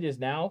his speed is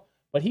now,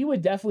 but he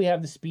would definitely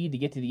have the speed to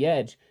get to the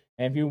edge.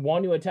 And if you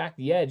want to attack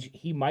the edge,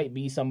 he might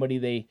be somebody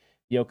they,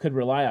 could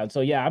rely on. So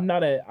yeah, I'm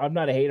not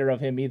a hater of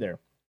him either.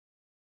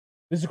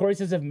 Mr. Corey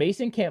says, if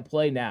Mason can't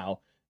play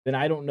now, then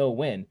I don't know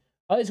when.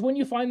 It's when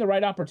you find the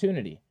right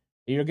opportunity.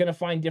 You're going to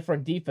find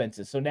different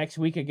defenses. So next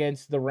week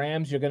against the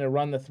Rams, you're going to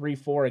run the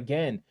 3-4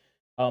 again.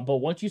 But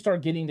once you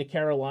start getting to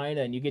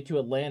Carolina and you get to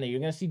Atlanta, you're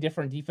going to see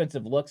different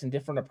defensive looks and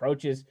different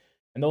approaches.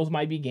 And those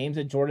might be games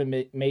that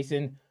Jordan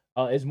Mason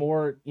is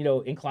more,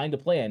 inclined to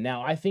play in.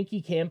 Now, I think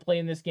he can play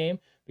in this game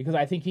because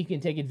I think he can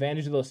take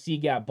advantage of those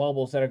C-gap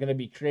bubbles that are going to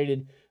be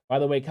created by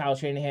the way Kyle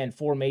Shanahan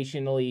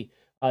formationally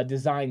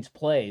designs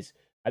plays.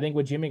 I think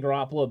with Jimmy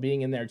Garoppolo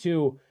being in there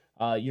too,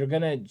 you're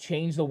going to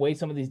change the way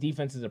some of these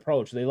defenses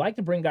approach. They like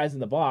to bring guys in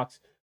the box,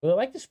 but they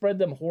like to spread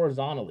them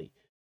horizontally.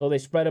 So they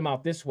spread them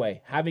out this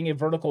way. Having a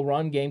vertical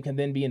run game can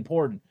then be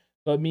important.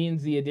 So it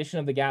means the addition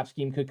of the gap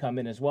scheme could come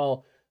in as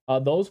well.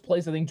 Those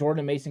plays I think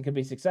Jordan Mason could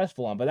be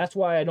successful on, but that's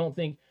why I don't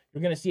think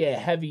you're going to see a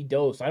heavy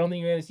dose. I don't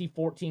think you're going to see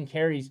 14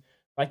 carries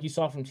like you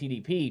saw from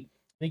TDP,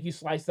 think you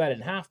slice that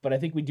in half, but I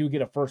think we do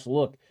get a first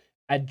look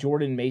at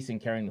Jordan Mason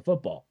carrying the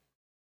football.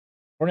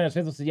 Fernando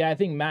Smith said, yeah, I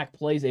think Mac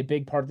plays a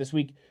big part this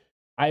week.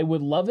 I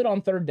would love it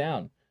on third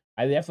down.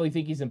 I definitely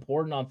think he's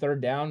important on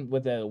third down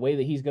with the way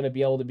that he's going to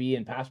be able to be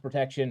in pass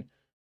protection.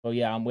 So,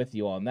 yeah, I'm with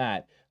you on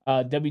that.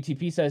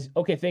 WTP says,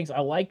 okay, thanks. I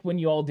liked when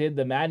you all did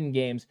the Madden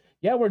games.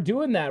 Yeah, we're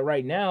doing that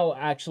right now,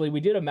 actually. We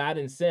did a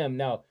Madden sim.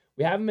 Now,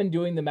 we haven't been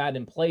doing the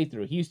Madden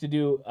playthrough. He used to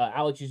do,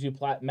 Alex used to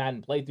do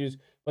Madden playthroughs,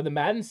 but the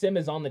Madden sim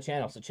is on the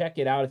channel, so check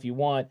it out if you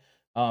want.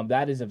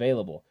 That is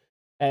available.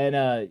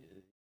 And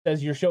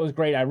says, your show is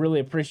great. I really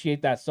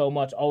appreciate that so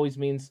much. Always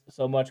means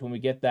so much when we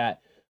get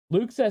that.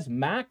 Luke says,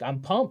 Mac, I'm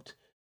pumped.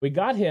 We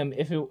got him.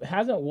 If it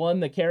hasn't won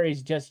the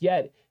carries just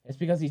yet, it's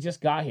because he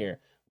just got here.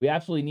 We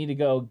absolutely need to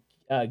go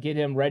get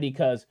him ready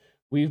because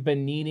we've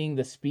been needing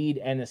the speed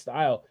and the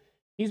style.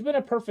 He's been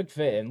a perfect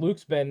fit, and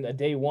Luke's been a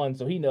day one,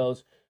 so he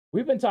knows.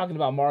 We've been talking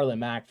about Marlon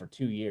Mack for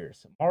 2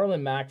 years.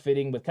 Marlon Mack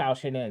fitting with Kyle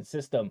Shanahan's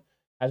system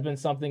has been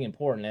something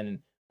important. And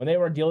when they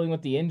were dealing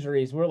with the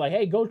injuries, we were like,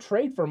 hey, go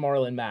trade for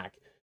Marlon Mack.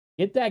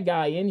 Get that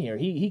guy in here.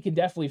 He can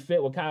definitely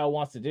fit what Kyle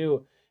wants to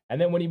do.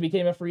 And then when he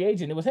became a free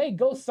agent, it was, hey,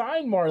 go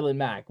sign Marlon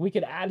Mack. We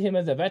could add him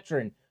as a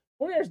veteran.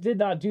 Warriors did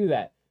not do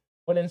that.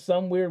 But in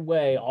some weird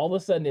way, all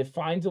of a sudden, it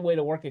finds a way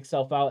to work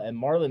itself out, and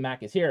Marlon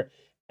Mack is here.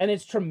 And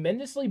it's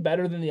tremendously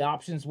better than the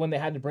options when they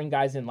had to bring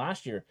guys in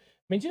last year.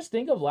 I mean, just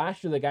think of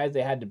last year, the guys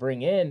they had to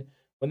bring in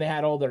when they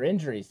had all their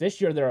injuries. This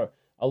year, there are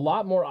a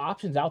lot more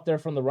options out there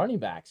from the running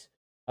backs.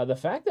 The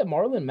fact that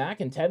Marlon Mack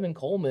and Tevin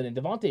Coleman and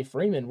Devontae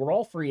Freeman were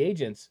all free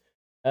agents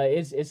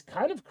is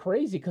kind of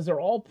crazy because they're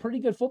all pretty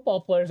good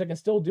football players that can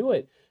still do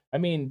it. I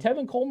mean,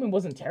 Tevin Coleman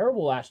wasn't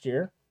terrible last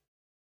year.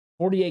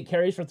 48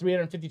 carries for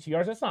 352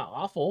 yards. That's not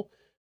awful.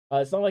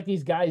 It's not like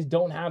these guys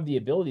don't have the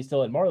ability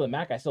still. And Marlon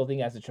Mack, I still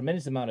think has a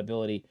tremendous amount of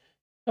ability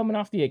coming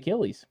off the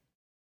Achilles.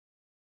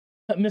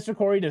 Mr.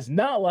 Corey does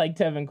not like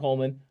Tevin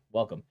Coleman.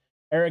 Welcome.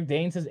 Eric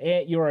Dane says,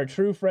 Ant, you are a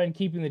true friend,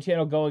 keeping the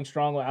channel going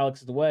strong while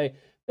Alex is away.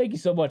 Thank you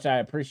so much. I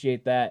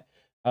appreciate that.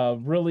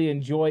 Really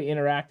enjoy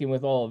interacting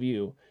with all of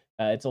you.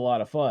 It's a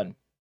lot of fun.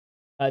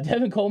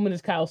 Tevin Coleman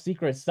is Kyle's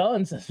secret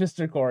son, says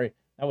Mr. Corey.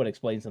 That would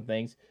explain some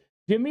things.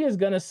 Jimmy is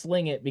going to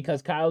sling it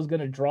because Kyle's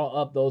going to draw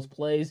up those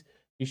plays.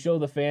 You show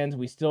the fans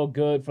we still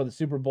good for the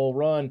Super Bowl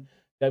run.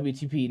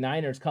 WTP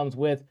Niners comes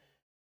with.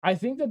 I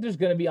think that there's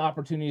going to be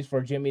opportunities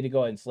for Jimmy to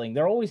go ahead and sling.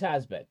 There always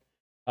has been.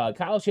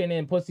 Kyle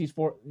Shanahan puts these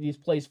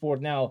plays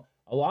forward. Now,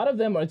 a lot of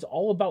them, it's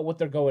all about what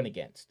they're going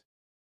against.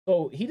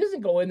 So he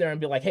doesn't go in there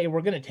and be like, hey,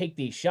 we're going to take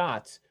these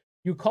shots.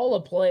 You call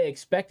a play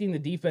expecting the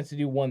defense to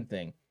do one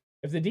thing.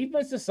 If the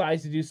defense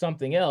decides to do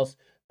something else,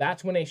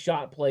 that's when a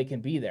shot play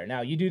can be there.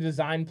 Now, you do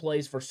design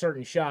plays for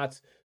certain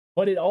shots,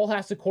 but it all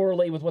has to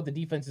correlate with what the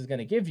defense is going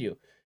to give you.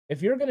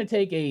 If you're going to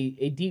take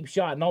a deep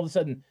shot and all of a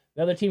sudden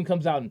the other team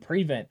comes out and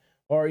prevent,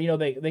 or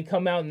they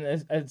come out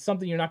and it's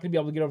something you're not going to be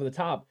able to get over the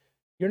top,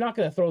 you're not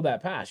going to throw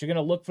that pass. You're going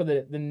to look for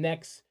the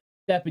next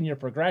step in your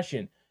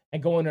progression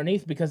and go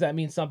underneath because that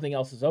means something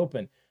else is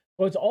open.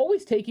 So it's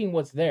always taking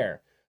what's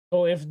there.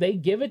 So if they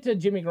give it to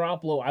Jimmy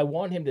Garoppolo, I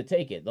want him to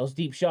take it. Those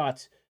deep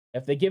shots,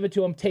 if they give it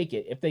to him, take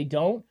it. If they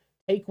don't,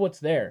 take what's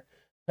there.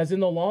 Because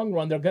in the long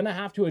run, they're going to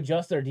have to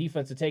adjust their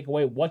defense to take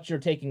away what you're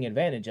taking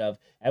advantage of.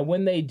 And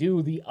when they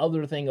do, the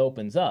other thing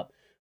opens up.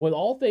 With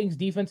all things,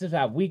 defenses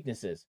have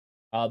weaknesses.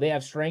 They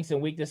have strengths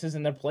and weaknesses,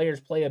 and their players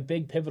play a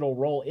big pivotal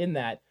role in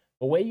that.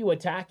 The way you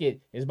attack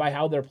it is by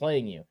how they're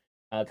playing you.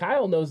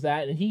 Kyle knows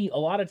that, and he a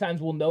lot of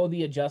times will know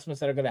the adjustments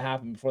that are going to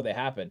happen before they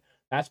happen.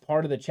 That's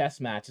part of the chess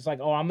match. It's like,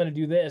 oh, I'm going to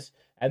do this,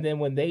 and then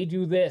when they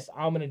do this,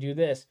 I'm going to do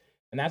this.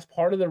 And that's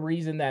part of the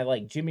reason that,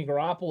 like, Jimmy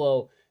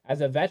Garoppolo,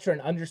 as a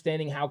veteran,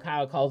 understanding how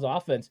Kyle calls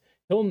offense,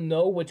 he'll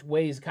know which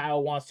ways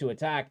Kyle wants to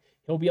attack.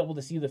 He'll be able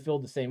to see the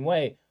field the same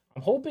way.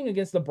 I'm hoping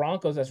against the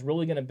Broncos that's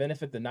really going to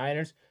benefit the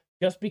Niners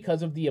just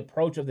because of the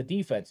approach of the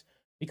defense.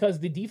 Because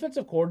the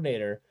defensive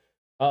coordinator,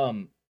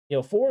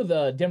 for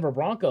the Denver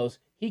Broncos,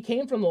 he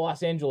came from the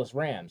Los Angeles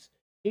Rams.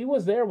 He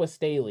was there with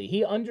Staley.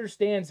 He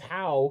understands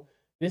how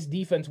this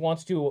defense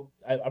wants to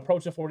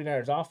approach the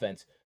 49ers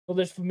offense. So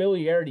there's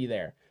familiarity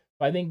there.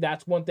 But I think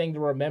that's one thing to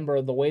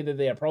remember, the way that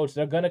they approach.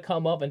 They're going to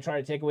come up and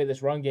try to take away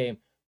this run game,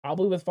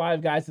 probably with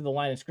 5 guys to the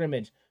line of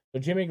scrimmage. So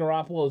Jimmy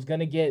Garoppolo is going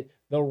to get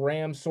the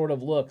Rams sort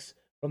of looks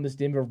from this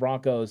Denver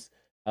Broncos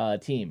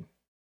team.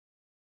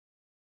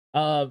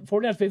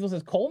 49ers Faithful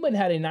says, Coleman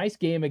had a nice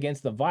game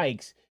against the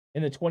Vikes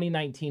in the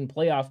 2019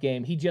 playoff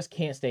game. He just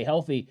can't stay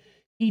healthy.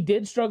 He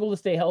did struggle to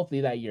stay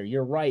healthy that year.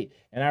 You're right.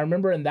 And I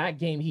remember in that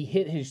game, he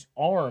hit his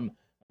arm.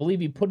 I believe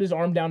he put his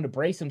arm down to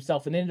brace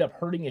himself and ended up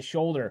hurting his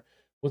shoulder.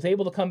 Was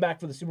able to come back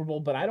for the Super Bowl,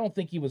 but I don't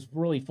think he was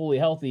really fully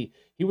healthy.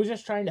 He was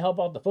just trying to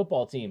help out the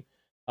football team.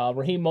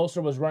 Raheem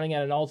Mostert was running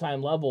at an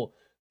all-time level.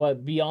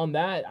 But beyond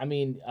that, I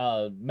mean,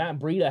 Matt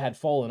Breida had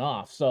fallen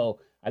off. So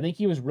I think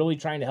he was really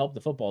trying to help the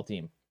football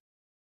team.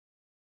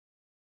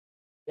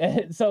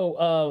 And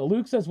so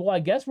Luke says, well, I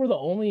guess we're the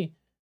only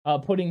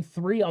putting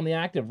 3 on the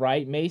active,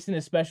 right? Mason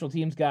is special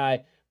teams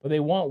guy, but they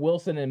want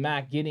Wilson and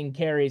Mack getting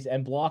carries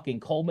and blocking.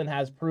 Coleman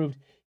has proved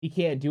he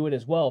can't do it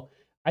as well.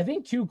 I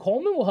think, too,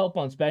 Coleman will help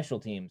on special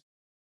teams.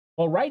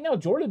 Well, right now,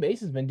 Jordan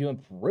Mace has been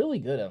doing really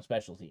good on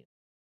special teams.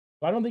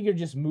 So I don't think you're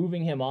just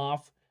moving him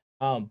off.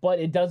 But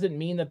it doesn't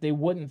mean that they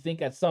wouldn't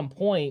think at some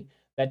point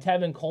that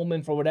Tevin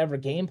Coleman, for whatever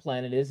game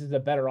plan it is a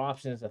better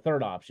option as a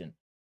third option.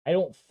 I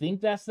don't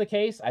think that's the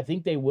case. I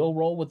think they will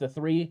roll with the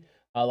three,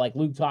 like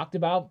Luke talked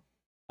about.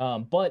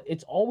 But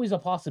it's always a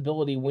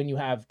possibility when you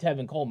have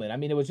Tevin Coleman. I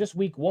mean, it was just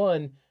week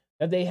 1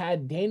 that they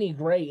had Danny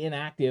Gray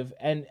inactive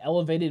and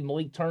elevated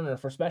Malik Turner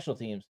for special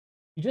teams.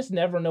 You just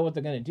never know what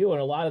they're going to do.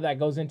 And a lot of that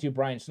goes into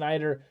Brian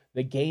Schneider,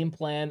 the game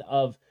plan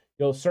of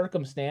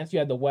circumstance. You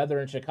had the weather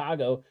in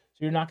Chicago,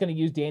 so you're not going to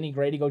use Danny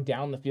Gray to go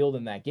down the field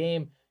in that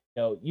game.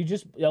 You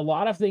just, a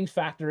lot of things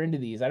factor into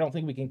these. I don't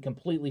think we can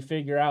completely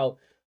figure out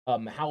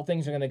how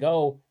things are going to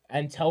go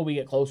until we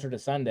get closer to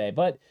Sunday,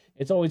 but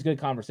it's always good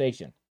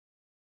conversation.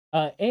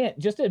 And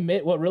just to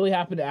admit what really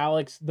happened to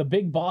Alex, the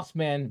big boss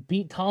man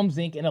beat Tom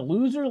Zink in a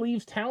loser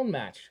leaves town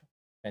match.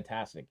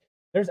 Fantastic.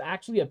 There's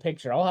actually a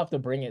picture, I'll have to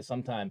bring it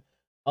sometime,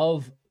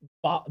 of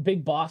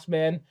big boss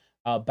man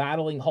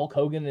battling Hulk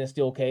Hogan in a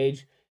steel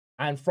cage.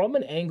 And from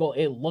an angle,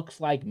 it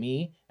looks like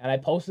me. And I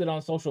posted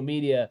on social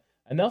media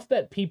enough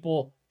that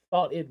people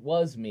thought it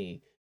was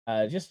me.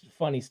 Just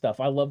funny stuff.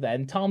 I love that.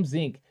 And Tom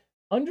Zink,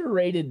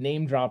 underrated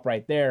name drop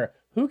right there.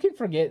 Who can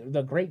forget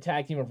the great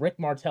tag team of Rick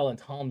Martel and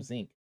Tom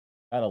Zink?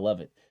 Gotta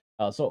love it.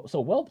 So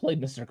well played,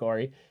 Mr.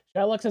 Corey.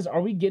 Shylock says, are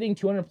we getting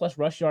 200 plus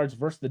rush yards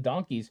versus the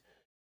Donkeys?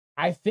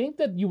 I think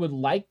that you would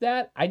like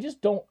that. I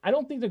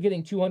don't think they're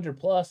getting 200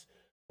 plus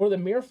for the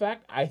mere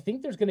fact I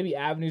think there's going to be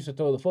avenues to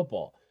throw the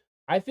football.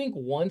 I think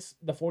once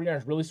the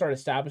 49ers really start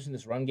establishing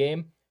this run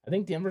game, I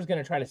think Denver's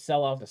going to try to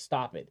sell out to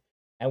stop it.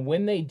 And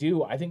when they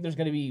do, I think there's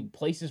going to be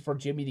places for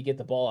Jimmy to get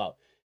the ball out.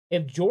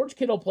 If George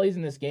Kittle plays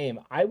in this game,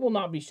 I will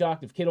not be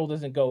shocked if Kittle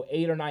doesn't go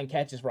 8 or 9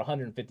 catches for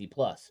 150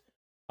 plus.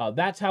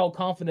 That's how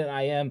confident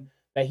I am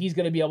that he's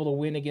going to be able to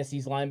win against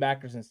these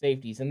linebackers and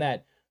safeties, and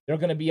that they're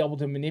going to be able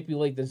to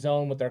manipulate the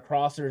zone with their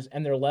crossers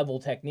and their level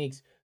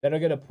techniques that are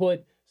going to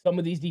put some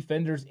of these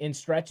defenders in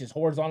stretches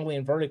horizontally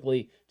and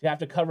vertically to have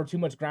to cover too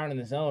much ground in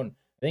the zone.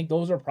 I think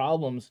those are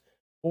problems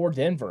for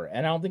Denver,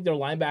 and I don't think their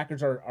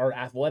linebackers are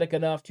athletic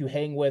enough to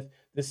hang with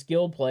the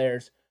skilled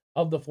players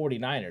of the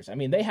 49ers. I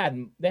mean, they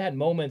had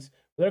moments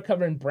where they're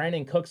covering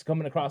Brandon Cooks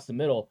coming across the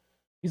middle.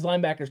 These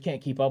linebackers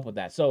can't keep up with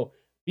that. So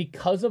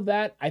because of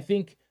that, I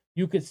think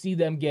you could see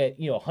them get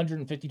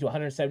 150 to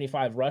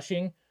 175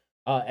 rushing,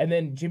 and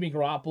then Jimmy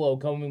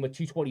Garoppolo coming with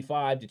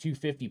 225 to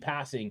 250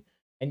 passing,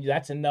 and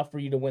that's enough for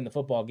you to win the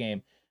football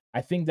game.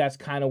 I think that's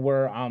kind of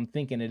where I'm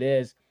thinking it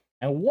is.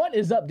 And what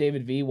is up,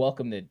 David V?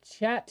 Welcome to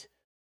chat.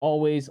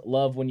 Always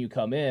love when you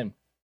come in.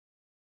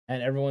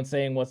 And everyone's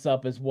saying what's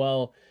up as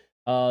well.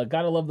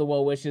 Gotta love the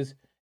well wishes.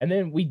 And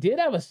then we did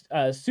have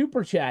a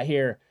super chat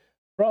here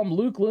from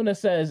Luke Luna.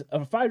 Says a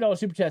 $5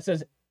 super chat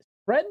says,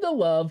 spread the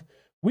love.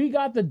 We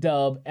got the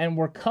dub, and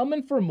we're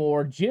coming for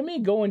more. Jimmy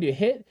going to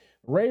hit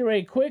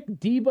Ray quick.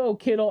 Debo,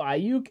 Kittle,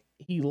 Ayuk.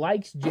 He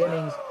likes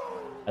Jennings.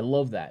 I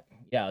love that.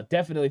 Yeah,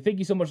 definitely. Thank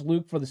you so much,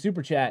 Luke, for the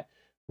super chat.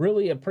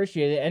 Really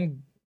appreciate it.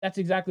 And that's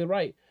exactly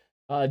right.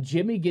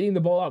 Jimmy getting the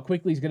ball out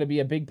quickly is going to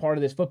be a big part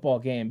of this football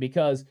game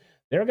because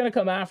they're going to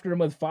come after him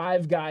with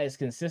 5 guys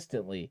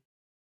consistently.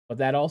 But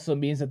that also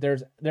means that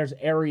there's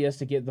areas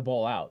to get the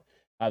ball out.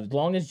 As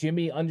long as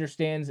Jimmy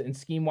understands and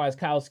scheme-wise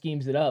Kyle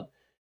schemes it up,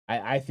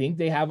 I think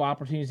they have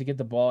opportunities to get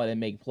the ball and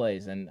make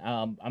plays. And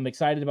I'm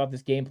excited about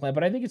this game plan,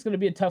 but I think it's going to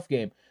be a tough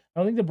game. I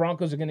don't think the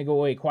Broncos are going to go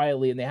away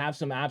quietly, and they have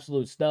some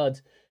absolute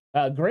studs.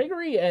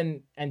 Gregory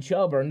and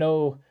Chubb are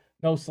no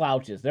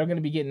slouches. They're going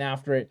to be getting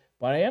after it.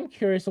 But I am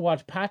curious to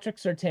watch Patrick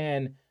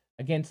Surtain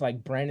against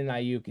like Brandon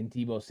Ayuk and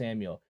Deebo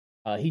Samuel.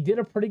 He did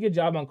a pretty good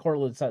job on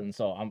Courtland Sutton,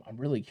 so I'm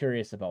really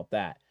curious about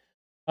that.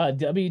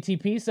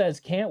 WTP says,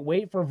 can't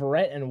wait for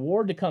Verrett and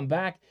Ward to come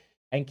back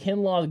and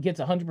Kinlaw gets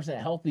 100%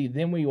 healthy,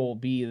 then we will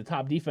be the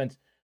top defense.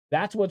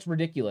 That's what's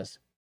ridiculous.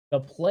 The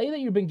play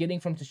that you've been getting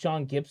from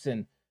Tashawn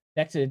Gibson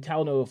next to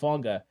Talanoa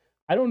Hufanga,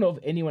 I don't know if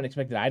anyone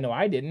expected. I know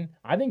I didn't.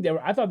 I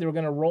thought they were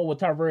going to roll with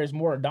Tarvarius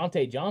Moore and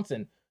Dante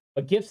Johnson,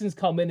 but Gibson's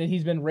come in and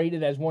he's been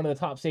rated as one of the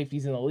top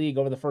safeties in the league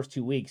over the first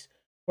 2 weeks.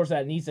 Of course,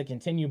 that needs to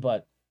continue,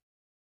 but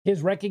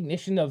his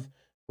recognition of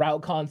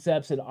route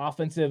concepts and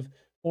offensive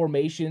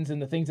formations and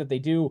the things that they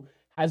do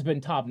has been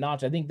top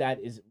notch. I think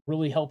that is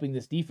really helping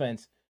this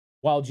defense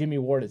while Jimmy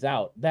Ward is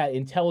out. That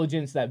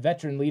intelligence, that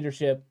veteran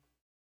leadership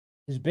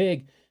is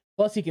big.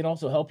 Plus, he can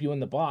also help you in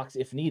the box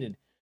if needed.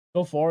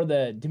 So far,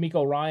 the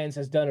D'Amico Ryans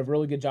has done a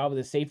really good job with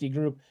the safety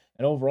group,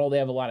 and overall, they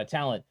have a lot of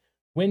talent.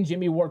 When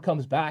Jimmy Ward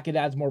comes back, it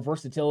adds more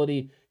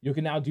versatility. You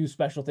can now do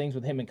special things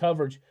with him in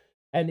coverage.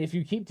 And if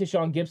you keep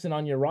Tashawn Gibson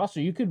on your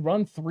roster, you could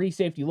run 3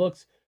 safety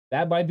looks.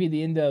 That might be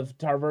the end of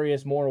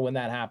Tarvarius Moore when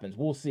that happens.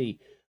 We'll see.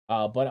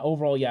 But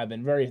overall, yeah, I've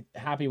been very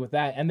happy with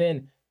that. And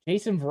then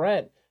Jason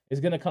Verrett is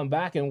going to come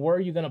back, and where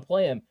are you going to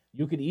play him?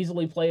 You could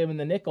easily play him in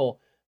the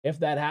nickel. If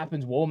that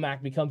happens,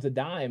 Womack becomes a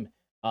dime.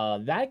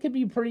 That could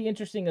be pretty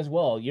interesting as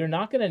well. You're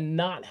not going to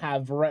not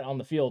have Verrett on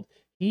the field.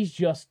 He's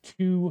just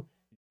too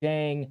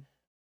dang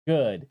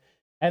good.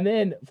 And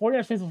then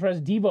 49ers faithful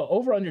friends, Debo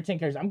over under 10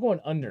 carries. I'm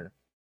going under.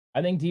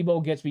 I think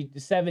Debo gets me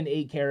 7,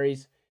 8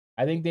 carries.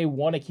 I think they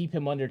want to keep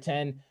him under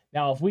 10.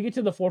 Now, if we get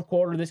to the fourth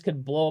quarter, this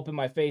could blow up in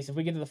my face. If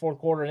we get to the fourth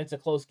quarter and it's a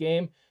close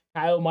game,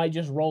 Kyle might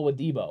just roll with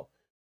Debo.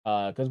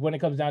 Because when it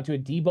comes down to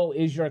it, Debo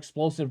is your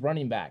explosive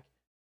running back.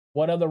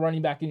 What other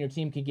running back in your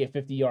team can get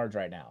 50 yards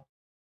right now?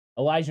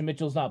 Elijah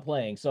Mitchell's not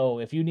playing. So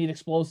if you need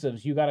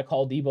explosives, you got to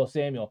call Debo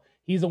Samuel.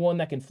 He's the one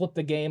that can flip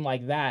the game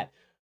like that.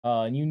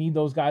 And you need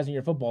those guys in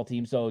your football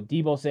team. So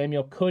Debo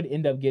Samuel could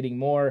end up getting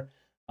more.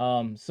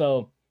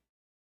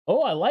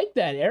 Oh, I like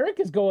that. Eric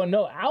is going,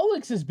 no,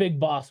 Alex is big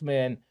boss,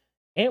 man.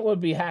 Ant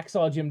would be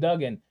Hacksaw Jim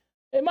Duggan.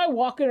 Am I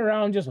walking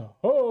around just,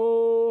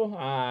 oh,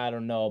 I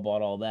don't know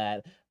about all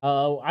that.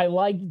 I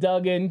like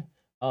Duggan,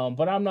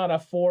 but I'm not a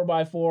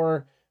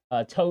 4x4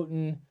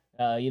 toting,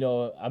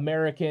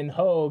 American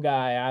ho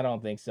guy. I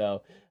don't think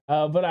so.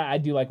 But I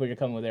do like where you're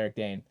coming with Eric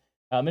Dane.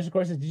 Mr.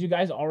 Corey says, did you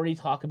guys already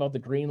talk about the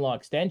Greenlaw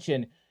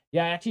extension?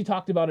 Yeah, I actually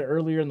talked about it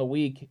earlier in the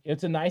week.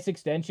 It's a nice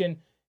extension.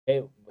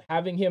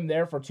 Having him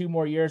there for 2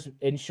 more years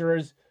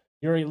ensures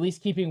you're at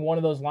least keeping one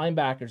of those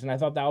linebackers. And I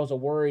thought that was a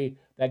worry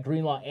that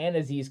Greenlaw and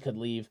Azeez could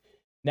leave.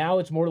 Now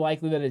it's more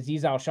likely that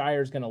Azeez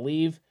Al-Shaair is going to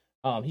leave.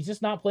 He's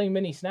just not playing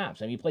many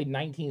snaps. I mean, he played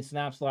 19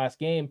 snaps last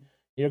game.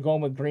 You're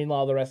going with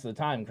Greenlaw the rest of the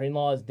time.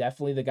 Greenlaw is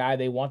definitely the guy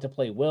they want to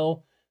play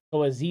Will. So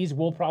Azeez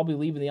will probably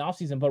leave in the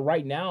offseason. But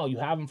right now, you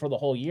have him for the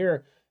whole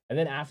year. And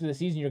then after the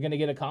season, you're going to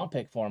get a comp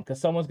pick for him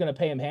because someone's going to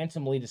pay him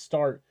handsomely to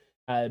start,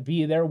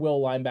 be their Will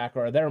linebacker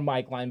or their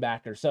Mike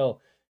linebacker. So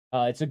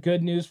it's a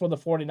good news for the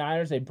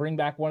 49ers. They bring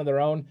back one of their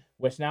own,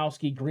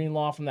 Wisnowski,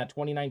 Greenlaw from that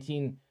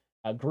 2019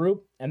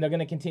 group, and they're going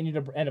to continue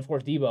to, and of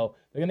course Debo,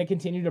 they're going to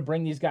continue to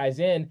bring these guys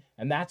in,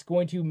 and that's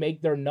going to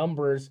make their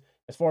numbers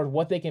as far as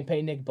what they can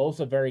pay Nick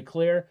Bosa very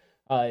clear.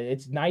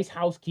 It's nice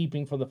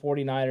housekeeping for the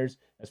 49ers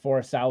as far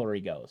as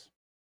salary goes.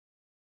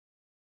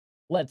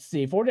 Let's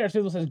see. 49ers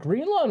Sizzle says,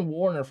 Greenlaw and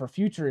Warner for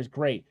future is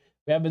great.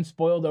 We have been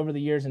spoiled over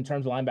the years in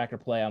terms of linebacker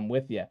play. I'm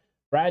with you.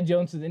 Brad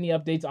Jones says, any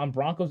updates on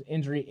Broncos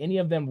injury? Any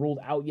of them ruled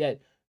out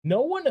yet?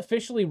 No one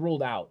officially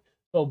ruled out.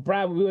 So,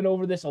 Brad, we went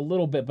over this a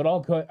little bit, but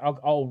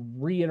I'll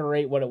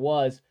reiterate what it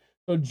was.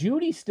 So,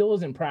 Judy still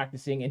isn't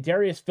practicing, and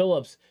Darius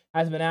Phillips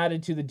has been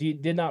added to the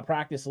did not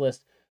practice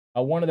list,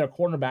 one of their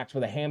cornerbacks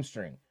with a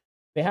hamstring.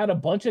 They had a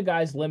bunch of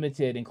guys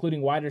limited,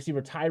 including wide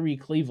receiver Tyree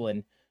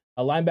Cleveland,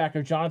 a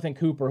linebacker Jonathan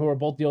Cooper, who are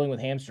both dealing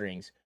with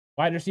hamstrings.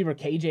 Wide receiver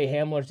KJ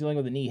Hamler is dealing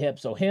with a knee hip.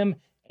 So, him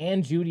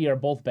and Judy are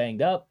both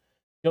banged up.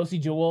 Josie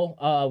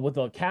Jewell with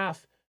a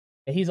calf.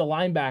 He's a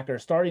linebacker,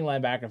 starting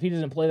linebacker. If he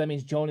doesn't play, that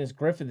means Jonas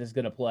Griffith is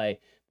going to play.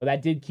 But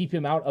that did keep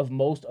him out of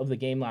most of the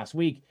game last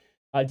week.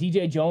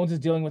 DJ Jones is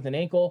dealing with an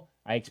ankle.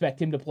 I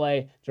expect him to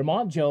play.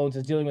 Jermont Jones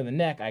is dealing with a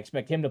neck. I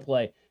expect him to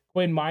play.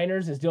 Quinn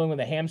Miners is dealing with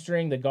a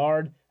hamstring, the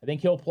guard. I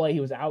think he'll play.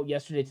 He was out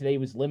yesterday. Today he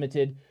was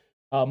limited.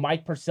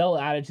 Mike Purcell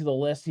added to the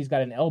list. He's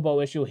got an elbow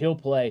issue. He'll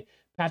play.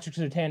 Patrick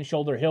Surtain,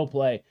 shoulder. He'll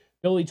play.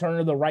 Billy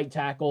Turner, the right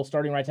tackle,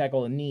 starting right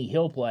tackle, and knee.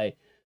 He'll play.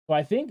 So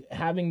I think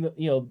having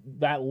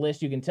that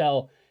list, you can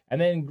tell. And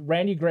then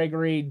Randy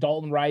Gregory,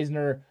 Dalton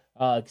Reisner,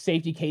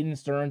 safety Caden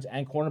Stearns,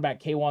 and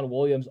cornerback K'Wan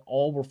Williams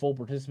all were full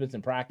participants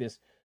in practice.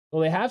 So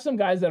they have some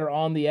guys that are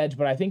on the edge,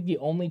 but I think the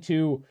only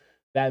two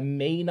that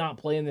may not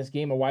play in this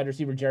game are wide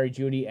receiver Jerry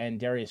Jeudy and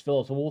Darius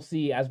Phillips. So we'll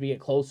see as we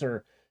get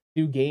closer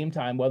to game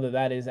time whether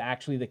that is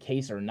actually the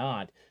case or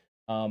not.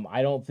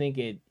 I don't think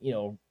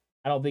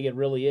it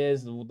really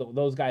is.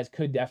 Those guys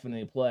could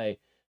definitely play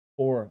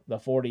for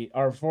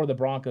the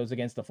Broncos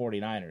against the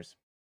 49ers.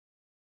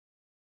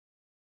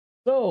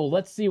 So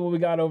let's see what we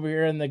got over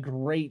here in the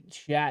great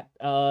chat.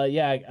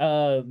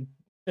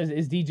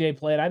 Is DJ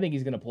playing? I think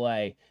he's going to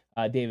play,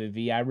 David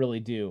V. I really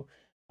do.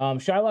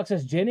 Shylock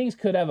says Jennings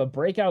could have a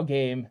breakout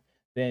game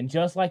then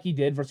just like he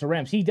did versus the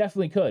Rams. He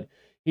definitely could.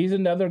 He's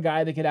another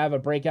guy that could have a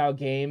breakout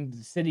game,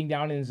 sitting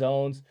down in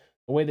zones,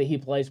 the way that he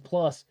plays,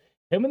 plus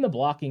him in the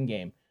blocking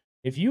game.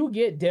 If you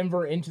get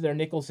Denver into their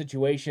nickel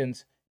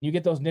situations, you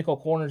get those nickel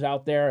corners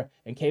out there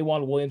and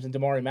K'Wan Williams and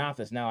Damari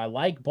Mathis. Now, I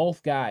like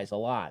both guys a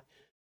lot.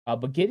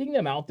 But getting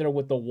them out there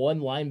with the one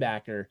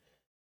linebacker,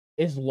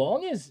 as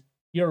long as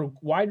your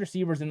wide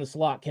receivers in the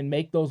slot can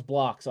make those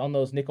blocks on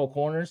those nickel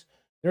corners,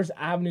 there's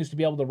avenues to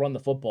be able to run the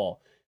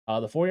football.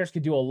 The 49ers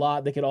could do a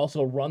lot. They could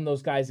also run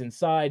those guys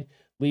inside,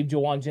 leave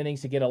Jawan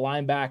Jennings to get a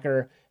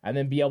linebacker, and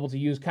then be able to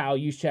use Kyle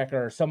Juszczyk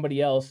or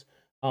somebody else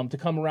to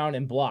come around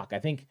and block. I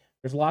think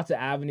there's lots of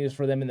avenues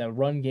for them in the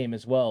run game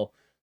as well.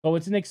 So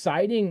it's an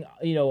exciting,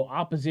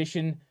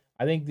 opposition.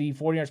 I think the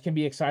 49ers can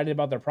be excited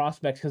about their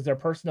prospects because their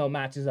personnel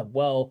matches up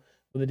well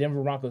with the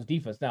Denver Broncos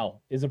defense.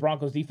 Now, is the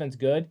Broncos defense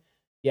good?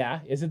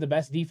 Yeah. Is it the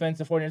best defense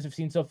the 49ers have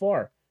seen so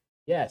far?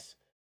 Yes.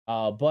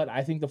 But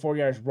I think the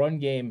 49ers run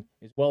game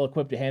is well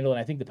equipped to handle,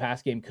 and I think the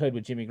pass game could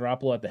with Jimmy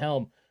Garoppolo at the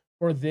helm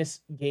for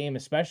this game,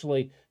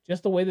 especially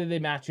just the way that they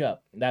match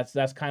up.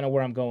 That's kind of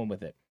where I'm going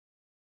with it.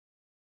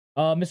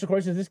 Mr.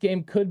 Corey says this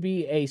game could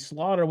be a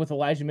slaughter with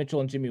Elijah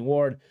Mitchell and Jimmy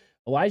Ward.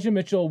 Elijah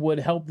Mitchell would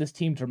help this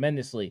team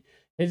tremendously.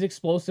 His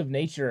explosive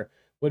nature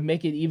would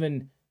make it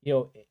even,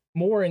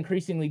 more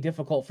increasingly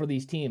difficult for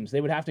these teams.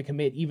 They would have to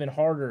commit even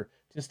harder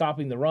to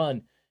stopping the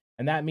run,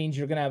 and that means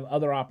you're going to have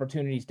other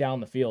opportunities down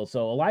the field.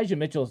 So Elijah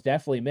Mitchell is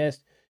definitely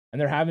missed, and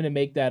they're having to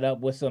make that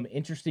up with some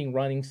interesting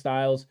running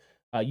styles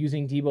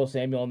using Deebo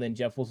Samuel and then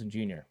Jeff Wilson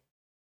Jr.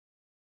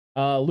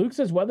 Luke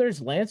says, whether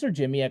it's Lance or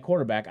Jimmy at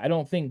quarterback, I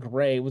don't think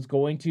Gray was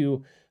going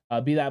to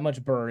be that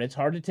much burn. It's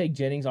hard to take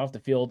Jennings off the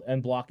field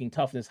and blocking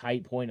toughness,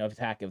 height, point of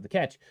attack of the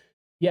catch.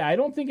 Yeah, I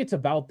don't think it's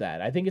about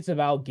that. I think it's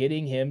about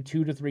getting him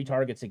 2 to 3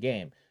 targets a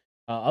game.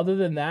 Other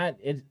than that,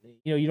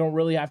 you don't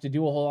really have to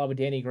do a whole lot with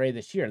Danny Gray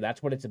this year.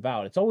 That's what it's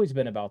about. It's always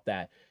been about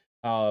that.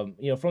 From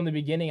the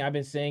beginning, I've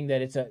been saying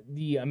that it's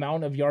the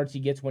amount of yards he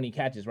gets when he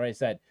catches, right? It's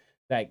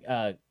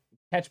that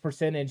catch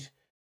percentage,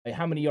 like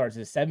how many yards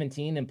is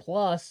 17 and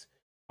plus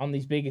on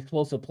these big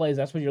explosive plays.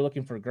 That's what you're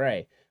looking for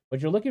Gray,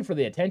 but you're looking for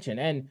the attention.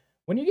 And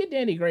when you get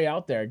Danny Gray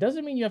out there, it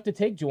doesn't mean you have to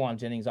take Jauan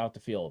Jennings off the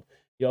field.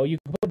 You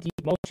can put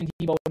deep motion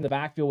Deebo in the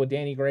backfield with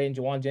Danny Gray and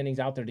Jauan Jennings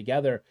out there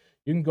together.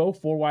 You can go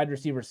 4 wide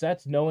receiver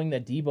sets knowing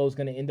that Deebo is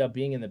going to end up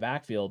being in the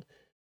backfield.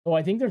 So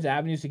I think there's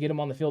avenues to get them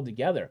on the field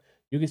together.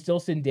 You can still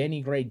send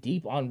Danny Gray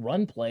deep on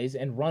run plays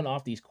and run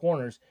off these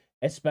corners,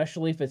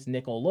 especially if it's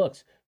nickel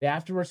looks. They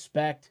have to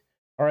respect,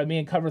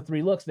 cover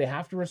 3 looks. They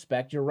have to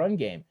respect your run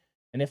game.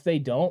 And if they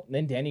don't,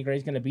 then Danny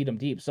Gray's going to beat them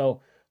deep. So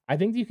I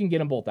think you can get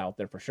them both out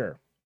there for sure.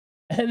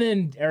 And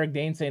then Eric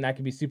Dane saying I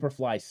could be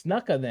Superfly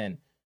Snuka then.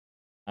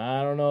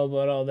 I don't know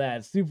about all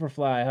that.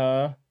 Superfly,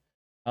 huh?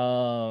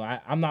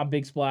 I'm not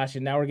Big Splash,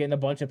 and now we're getting a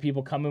bunch of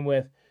people coming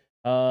with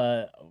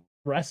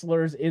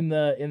wrestlers in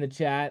the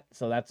chat,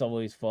 so that's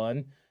always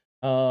fun.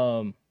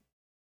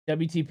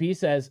 WTP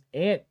says,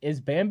 Ant,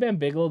 is Bam Bam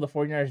Bigelow the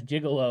 49ers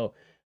gigolo?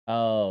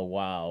 Oh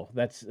wow,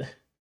 that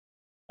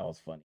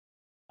was funny.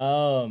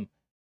 So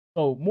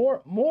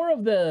more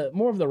of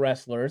the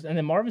wrestlers, and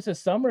then Marvin says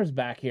Summer's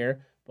back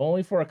here, but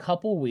only for a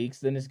couple weeks,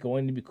 then it's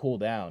going to be cool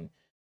down.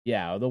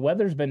 Yeah, the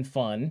weather's been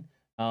fun,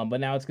 but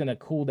now it's going to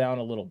cool down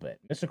a little bit.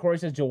 Mr. Corey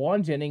says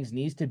Jauan Jennings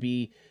needs to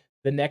be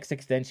the next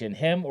extension,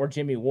 him or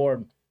Jimmy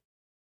Ward.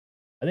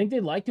 I think they'd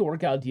like to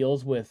work out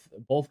deals with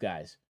both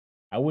guys.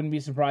 I wouldn't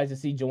be surprised to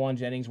see Jauan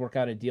Jennings work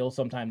out a deal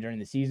sometime during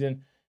the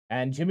season.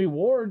 And Jimmy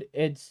Ward,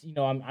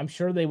 I'm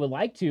sure they would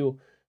like to,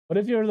 but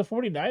if you're the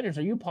 49ers,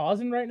 are you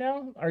pausing right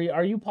now?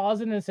 Are you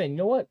pausing and saying, you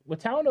know what,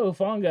 with Talanoa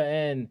Hufanga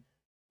and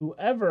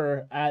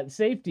whoever at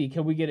safety,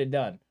 can we get it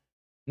done?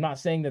 I'm not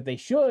saying that they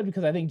should,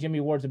 because I think Jimmy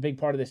Ward's a big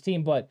part of this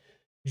team, but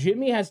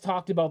Jimmy has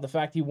talked about the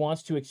fact he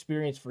wants to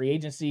experience free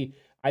agency.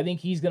 I think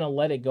he's going to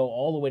let it go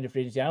all the way to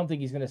free agency. I don't think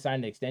he's going to sign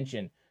an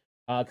extension,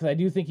 because I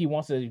do think he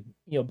wants to,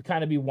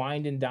 kind of be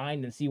wined and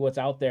dined and see what's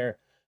out there.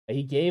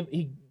 He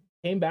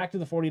came back to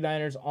the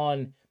 49ers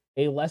on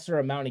a lesser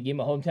amount and gave him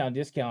a hometown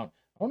discount.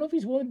 I don't know if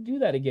he's willing to do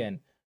that again.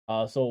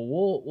 So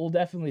we'll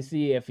definitely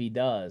see if he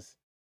does.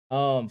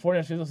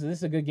 49ers says this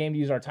is a good game to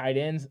use our tight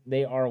ends.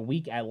 They are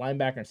weak at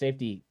linebacker and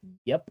safety.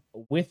 Yep,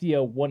 with you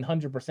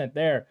 100%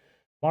 there.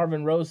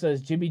 Marvin Rose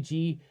says Jimmy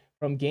G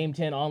from Game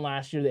 10 on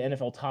last year, the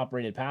NFL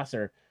top-rated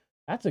passer.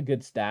 That's a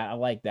good stat. I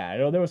like that. I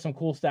know there was some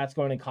cool stats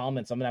going in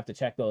comments. I'm going to have to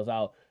check those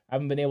out. I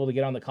haven't been able to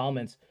get on the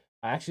comments.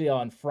 Actually,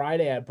 on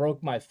Friday, I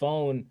broke my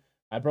phone.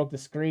 I broke the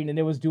screen, and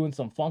it was doing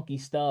some funky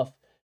stuff.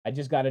 I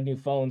just got a new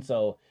phone,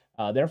 so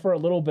there for a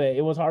little bit,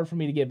 it was hard for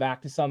me to get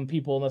back to some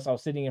people unless I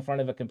was sitting in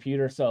front of a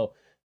computer. So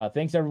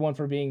thanks, everyone,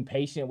 for being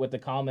patient with the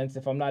comments.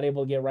 If I'm not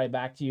able to get right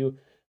back to you,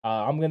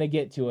 I'm going to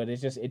get to it.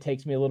 It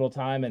takes me a little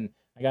time, and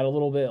I got a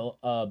little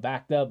bit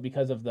backed up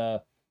because of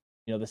the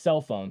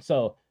cell phone.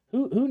 So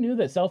who knew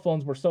that cell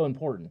phones were so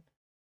important?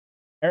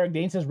 Eric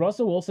Dane says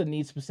Russell Wilson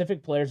needs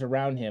specific players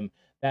around him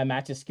that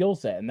match his skill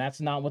set, and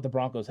that's not what the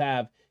Broncos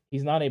have.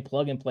 He's not a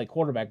plug-and-play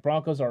quarterback.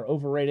 Broncos are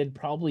overrated,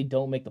 probably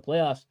don't make the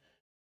playoffs.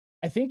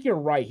 I think you're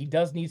right. He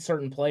does need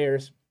certain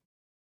players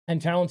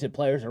and talented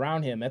players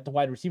around him at the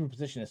wide receiver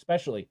position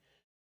especially.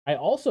 I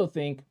also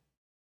think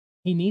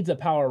he needs a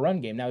power run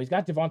game. Now, he's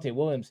got Devontae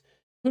Williams,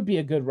 could be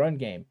a good run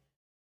game,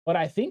 but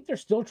I think they're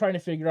still trying to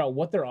figure out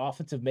what their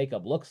offensive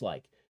makeup looks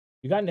like.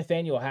 You got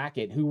Nathaniel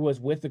Hackett, who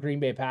was with the Green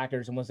Bay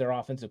Packers and was their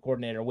offensive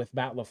coordinator, with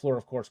Matt LaFleur,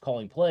 of course,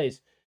 calling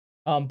plays.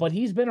 But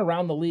he's been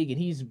around the league, and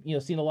he's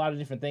seen a lot of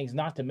different things,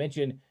 not to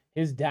mention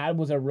his dad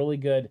was a really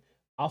good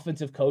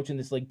offensive coach in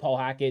this league, Paul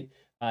Hackett,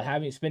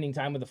 spending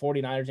time with the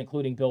 49ers,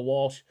 including Bill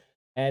Walsh.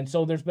 And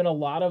so there's been a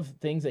lot of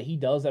things that he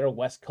does that are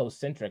West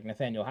Coast centric,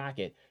 Nathaniel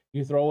Hackett.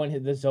 You throw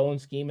in the zone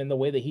scheme and the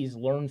way that he's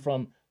learned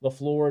from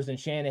LaFleur's and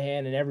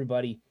Shanahan and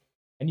everybody,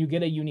 and you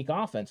get a unique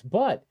offense.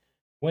 But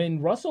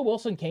when Russell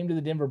Wilson came to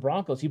the Denver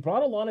Broncos, he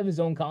brought a lot of his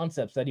own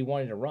concepts that he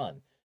wanted to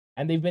run.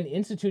 And they've been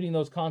instituting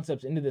those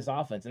concepts into this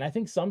offense. And I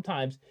think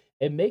sometimes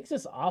it makes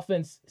this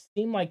offense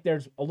seem like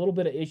there's a little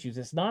bit of issues.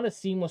 It's not a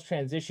seamless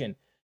transition.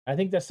 I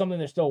think that's something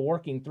they're still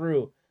working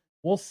through.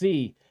 We'll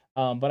see.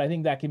 But I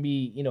think that can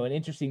be, an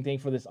interesting thing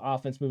for this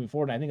offense moving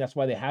forward. And I think that's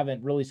why they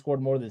haven't really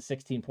scored more than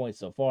 16 points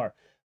so far.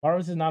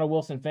 Marvin is not a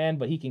Wilson fan,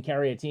 but he can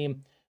carry a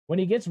team. When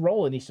he gets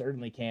rolling, he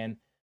certainly can.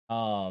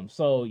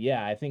 So,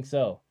 yeah, I think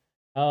so.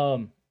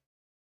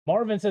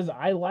 Marvin says,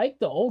 I like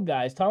the old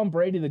guys. Tom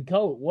Brady, the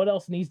GOAT. What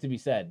else needs to be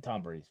said?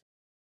 Tom Brady's.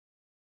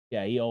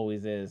 Yeah, he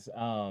always is.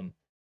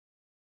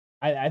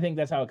 I think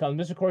that's how it comes.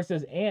 Mr. Corey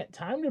says, Ant,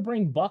 time to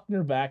bring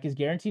Buckner back. His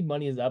guaranteed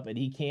money is up, and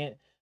he can't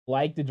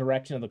like the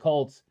direction of the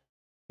Colts.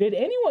 Did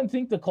anyone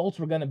think the Colts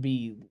were going to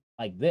be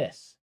like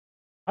this?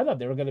 I thought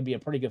they were going to be a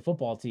pretty good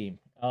football team.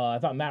 I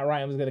thought Matt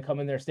Ryan was going to come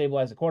in there,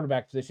 stabilize the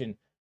quarterback position.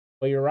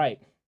 But you're right.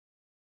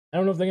 I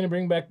don't know if they're going to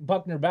bring back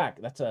Buckner back.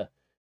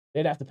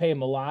 They'd have to pay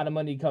him a lot of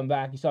money to come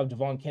back. You still have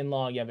Javon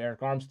Kinlaw. You have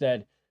Eric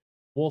Armstead.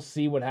 We'll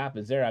see what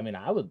happens there. I mean,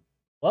 I would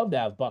love to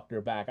have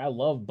Buckner back. I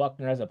love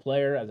Buckner as a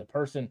player, as a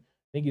person.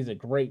 I think he's a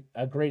great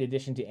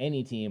addition to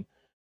any team.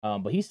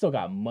 But he's still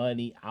got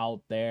money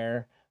out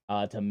there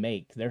to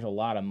make. There's a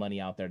lot of money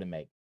out there to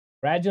make.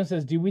 Brad Jones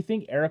says, do we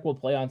think Eric will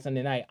play on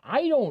Sunday night?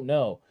 I don't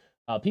know.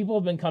 People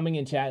have been coming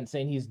in chat and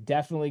saying he's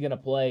definitely going to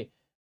play.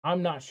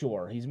 I'm not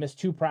sure. He's missed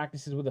 2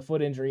 practices with a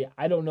foot injury.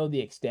 I don't know the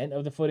extent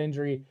of the foot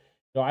injury.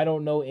 So I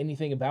don't know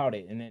anything about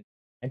it. And then,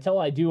 until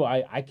I do,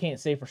 I can't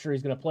say for sure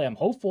he's going to play. I'm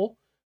hopeful.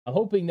 I'm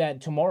hoping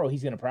that tomorrow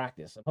he's going to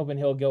practice. I'm hoping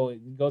he'll go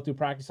through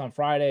practice on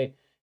Friday and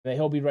that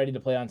he'll be ready to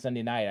play on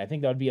Sunday night. I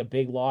think that would be a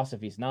big loss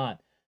if he's not.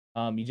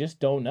 You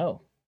just don't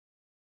know.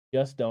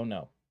 Just don't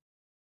know.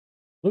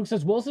 Luke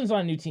says Wilson's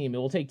on a new team. It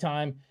will take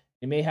time.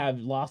 He may have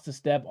lost a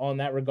step on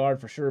that regard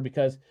for sure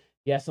because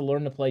he has to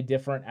learn to play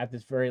different at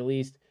this very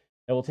least.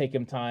 It will take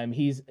him time.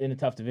 He's in a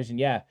tough division.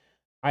 Yeah.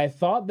 I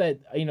thought that,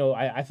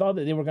 I thought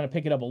that they were going to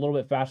pick it up a little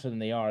bit faster than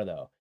they are,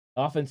 though.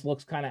 The offense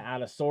looks kind of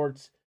out of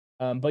sorts.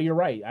 But you're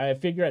right. I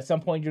figure at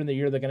some point during the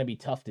year, they're going to be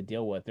tough to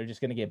deal with. They're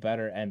just going to get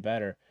better and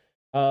better.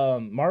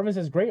 Marvin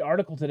says, great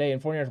article today in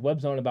 49ers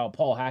Web Zone about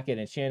Paul Hackett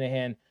and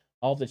Shanahan.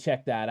 I'll have to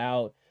check that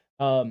out.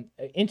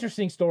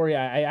 Interesting story.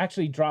 I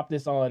actually dropped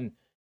this on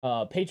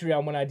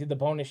Patreon when I did the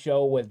bonus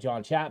show with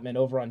John Chapman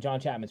over on John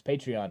Chapman's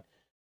Patreon.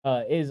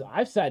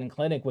 I've sat in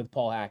clinic with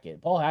Paul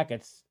Hackett. Paul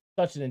Hackett's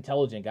such an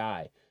intelligent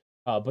guy.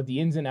 But the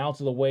ins and outs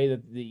of the way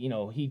that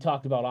he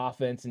talked about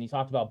offense and he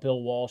talked about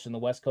Bill Walsh and the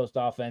West Coast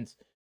offense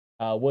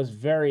was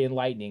very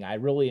enlightening. I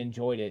really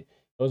enjoyed it.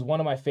 It was one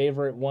of my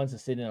favorite ones to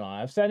sit in on.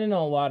 I've sat in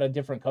on a lot of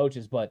different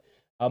coaches, but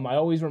I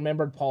always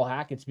remembered Paul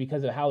Hackett's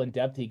because of how in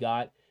depth he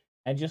got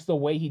and just the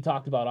way he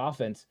talked about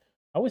offense.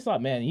 I always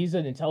thought, man, he's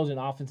an intelligent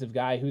offensive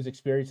guy who's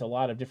experienced a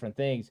lot of different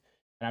things,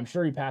 and I'm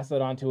sure he passed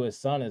that on to his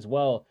son as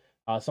well.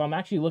 So I'm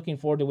actually looking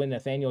forward to when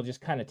Nathaniel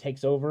just kind of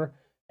takes over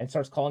and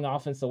starts calling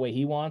offense the way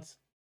he wants.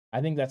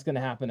 I think that's going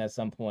to happen at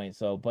some point.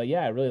 So, but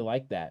yeah, I really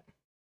like that.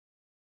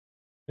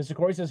 Mr.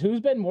 Corey says,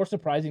 who's been more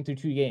surprising through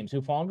 2 games,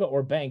 Hufanga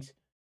or Banks?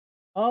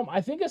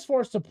 I think as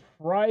far as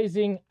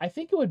surprising, I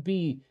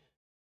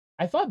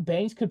thought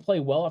Banks could play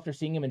well after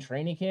seeing him in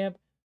training camp.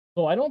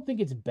 So I don't think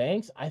it's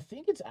Banks. I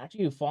think it's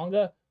actually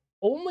Hufanga.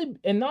 Only,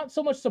 and not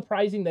so much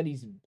surprising that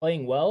he's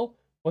playing well,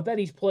 but that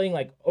he's playing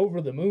like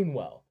over the moon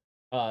well.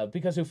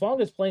 Because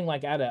Hufanga is playing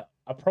like at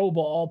a Pro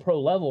Bowl, all pro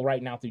level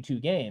right now through 2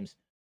 games.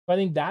 So I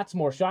think that's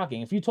more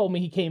shocking. If you told me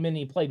he came in and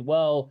he played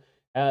well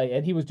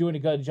and he was doing a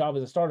good job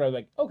as a starter, I was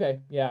like, okay,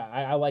 yeah,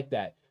 I like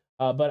that.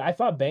 But I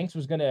thought Banks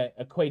was going to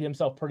equate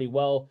himself pretty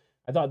well.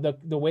 I thought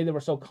the way they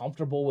were so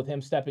comfortable with him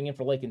stepping in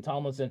for Laken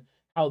Tomlinson,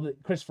 how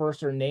Chris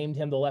Foerster named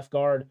him the left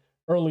guard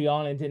early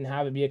on and didn't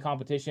have it be a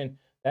competition,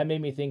 that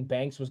made me think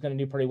Banks was going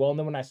to do pretty well. And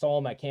then when I saw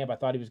him at camp, I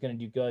thought he was going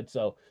to do good.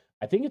 So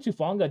I think it's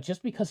Hufanga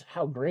just because of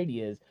how great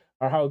he is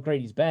or how great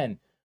he's been.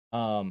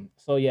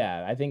 So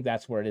yeah, I think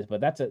that's where it is.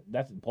 But that's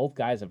both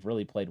guys have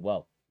really played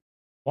well.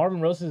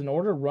 Marvin Rose says, in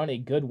order to run a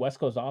good West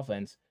Coast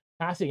offense,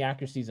 passing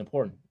accuracy is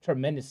important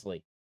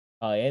tremendously.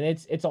 And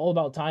it's all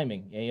about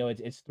timing.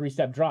 It's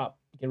 3-step drop,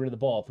 get rid of the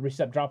ball.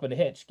 3-step drop in a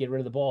hitch, get rid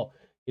of the ball.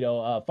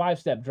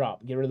 5-step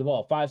drop, get rid of the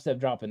ball. 5-step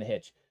drop in a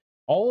hitch.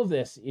 All of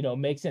this,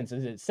 makes sense.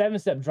 Is it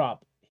 7-step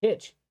drop,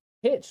 hitch,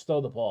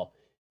 throw the ball?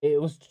 It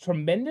was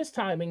tremendous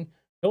timing.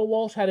 Bill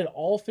Walsh had it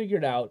all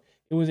figured out.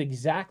 It was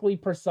exactly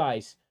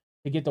precise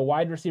to get the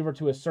wide receiver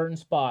to a certain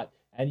spot,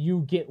 and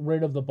you get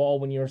rid of the ball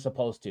when you're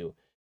supposed to.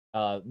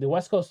 The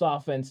West Coast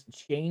offense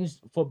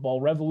changed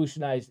football,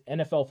 revolutionized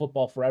NFL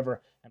football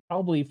forever, and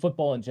probably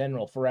football in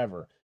general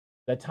forever.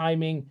 The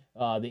timing,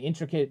 the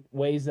intricate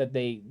ways that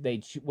they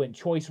went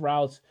choice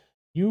routes.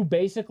 You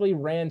basically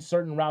ran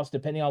certain routes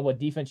depending on what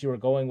defense you were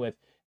going with,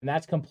 and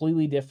that's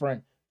completely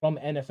different from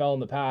NFL in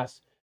the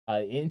past.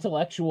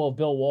 Intellectual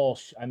Bill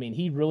Walsh, I mean,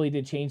 he really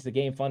did change the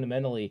game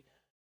fundamentally.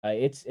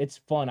 It's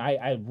fun.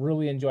 I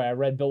really enjoy it. I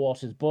read Bill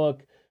Walsh's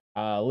book,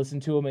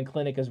 listened to him in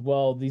clinic as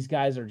well. These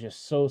guys are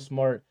just so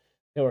smart.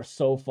 They were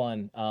so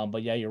fun.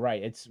 But yeah, you're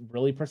right. It's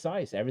really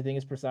precise. Everything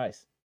is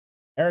precise.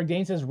 Eric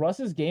Dane says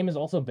Russ's game is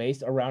also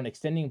based around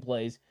extending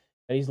plays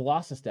that he's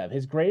lost a step.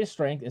 His greatest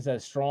strength is that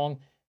he's strong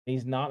and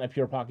he's not a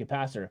pure pocket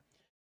passer.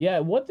 Yeah,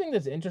 one thing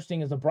that's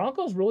interesting is the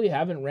Broncos really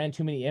haven't ran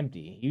too many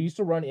empty. You used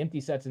to run empty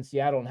sets in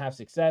Seattle and have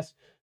success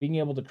being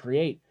able to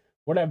create.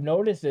 What I've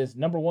noticed is,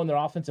 number one, their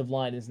offensive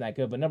line isn't that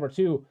good. But number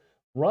two,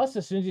 Russ,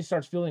 as soon as he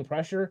starts feeling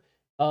pressure,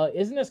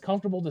 isn't as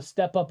comfortable to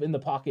step up in the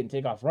pocket and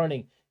take off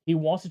running. He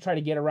wants to try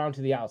to get around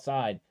to the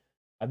outside.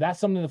 That's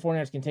something the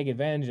 49ers can take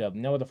advantage of.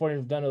 What the 49ers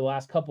have done in the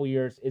last couple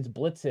years is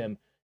blitz him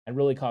and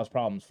really cause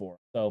problems for him.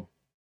 So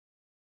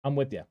I'm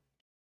with you.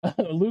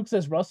 Luke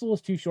says Russell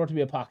is too short to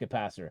be a pocket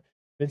passer.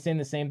 Been saying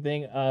the same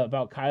thing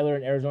about Kyler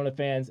and Arizona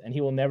fans, and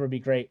he will never be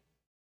great.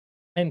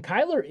 And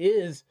Kyler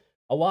is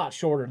a lot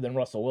shorter than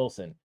Russell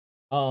Wilson.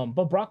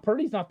 But Brock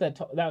Purdy's not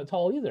that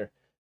tall either.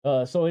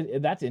 So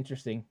that's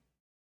interesting.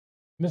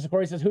 Mr.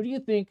 Corey says, who do you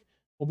think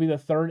will be the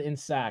third in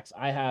sacks?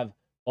 I have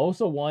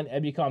Bosa 1,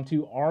 Ebicom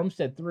 2,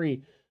 Armstead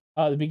 3.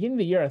 The beginning of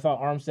the year, I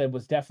thought Armstead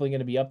was definitely going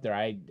to be up there.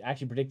 I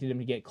actually predicted him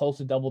to get close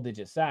to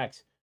double-digit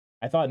sacks.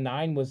 I thought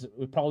 9 was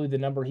probably the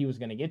number he was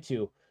going to get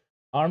to.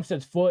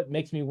 Armstead's foot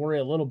makes me worry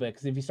a little bit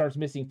because if he starts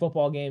missing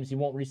football games, he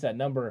won't reach that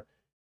number.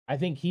 I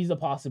think he's a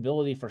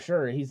possibility for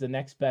sure. He's the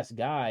next best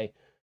guy.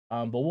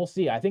 But we'll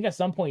see. I think at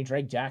some point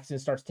Drake Jackson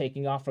starts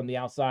taking off from the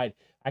outside.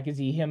 I can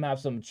see him have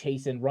some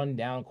chase and run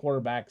down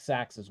quarterback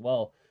sacks as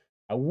well.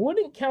 I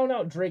wouldn't count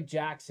out Drake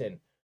Jackson,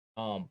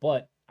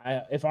 but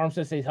if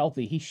Armstead stays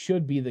healthy, he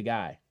should be the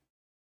guy.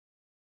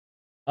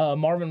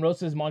 Marvin Rose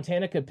says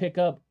Montana could pick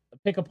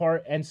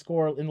apart and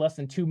score in less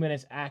than 2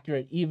 minutes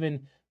accurate.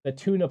 Even the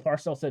Tuna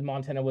Parcell said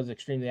Montana was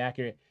extremely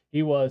accurate.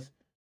 He was.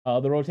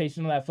 The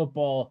rotation of that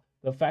football,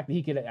 the fact that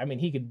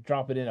he could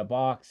drop it in a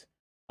box.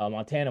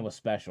 Montana was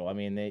special. I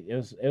mean, it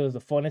was the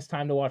funnest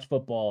time to watch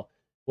football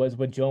was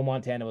when Joe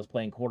Montana was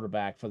playing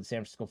quarterback for the San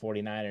Francisco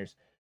 49ers.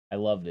 I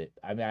loved it.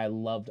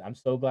 I'm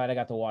so glad I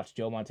got to watch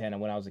Joe Montana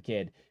when I was a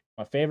kid.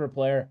 My favorite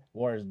player,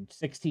 wore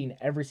 16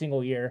 every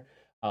single year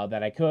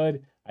that I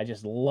could. I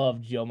just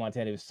loved Joe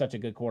Montana. He was such a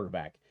good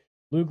quarterback.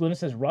 Luke Luna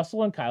says,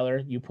 Russell and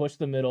Kyler, you push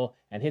the middle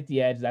and hit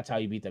the edge. That's how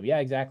you beat them. Yeah,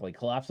 exactly.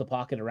 Collapse the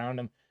pocket around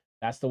them.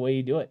 That's the way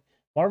you do it.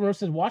 Marvin Rose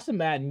says, watch the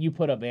Madden you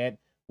put up, Ant.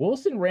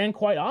 Wilson ran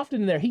quite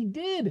often in there. He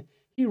did.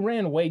 He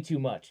ran way too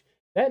much.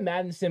 That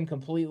Madden sim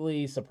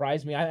completely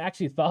surprised me. I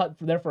actually thought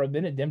for a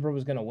minute Denver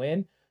was going to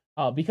win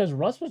because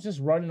Russ was just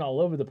running all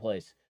over the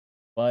place.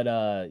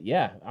 But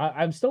yeah,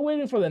 I'm still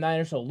waiting for the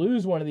Niners to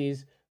lose one of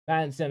these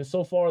Madden sims.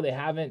 So far, they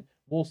haven't.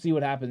 We'll see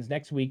what happens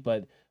next week.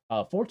 But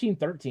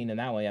 14-13 in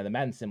that one. Yeah, the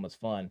Madden sim was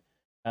fun.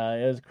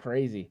 It was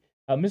crazy.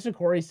 Mr.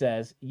 Corey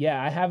says,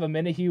 yeah, I have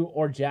Omenihu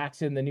or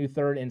Jackson, the new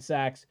third in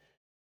sacks.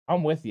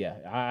 I'm with you.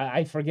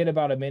 I forget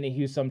about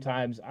Omenihu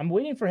sometimes. I'm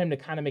waiting for him to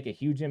kind of make a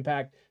huge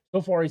impact.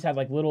 So far, he's had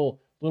like little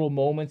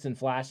moments and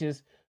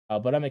flashes,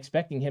 but I'm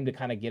expecting him to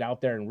kind of get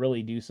out there and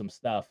really do some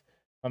stuff.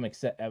 I'm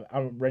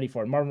ready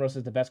for it. Marvin Rose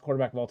is the best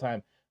quarterback of all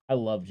time. I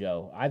love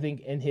Joe. I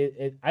think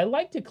I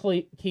like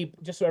to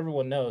keep, just so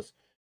everyone knows,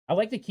 I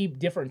like to keep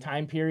different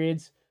time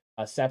periods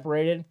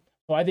separated.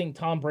 So I think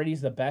Tom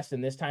Brady's the best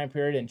in this time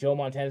period, and Joe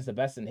Montana's the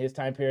best in his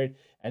time period,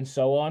 and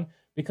so on.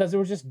 Because there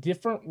were just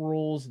different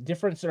rules,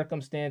 different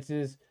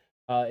circumstances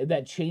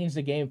that changed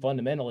the game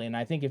fundamentally. And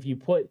I think if you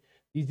put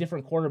these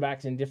different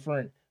quarterbacks in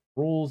different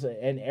rules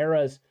and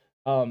eras,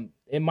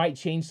 it might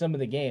change some of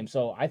the game.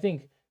 So I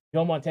think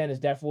Joe Montana is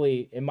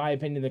definitely, in my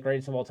opinion, the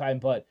greatest of all time.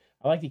 But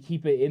I like to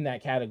keep it in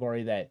that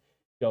category that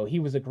he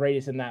was the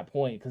greatest in that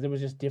point because there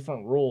was just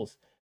different rules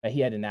that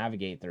he had to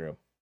navigate through.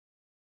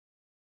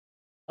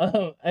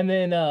 And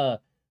then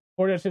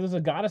Porter says,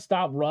 "Got to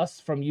stop Russ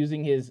from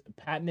using his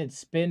patented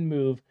spin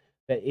move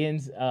that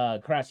ends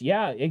crash."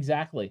 Yeah,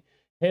 exactly.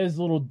 His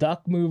little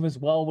duck move as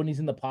well when he's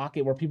in the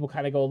pocket where people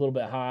kind of go a little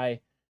bit high.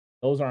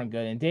 Those aren't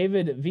good. And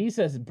David V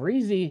says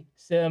Breezy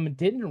sim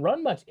didn't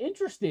run much.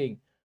 Interesting.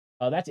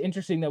 That's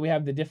interesting that we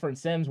have the different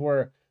sims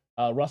where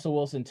Russell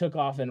Wilson took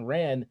off and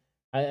ran.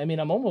 I mean,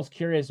 I'm almost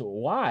curious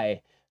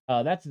why.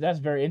 That's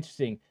very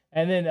interesting.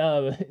 And then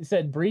it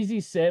said Breezy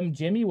sim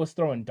Jimmy was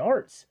throwing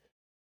darts.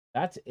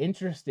 That's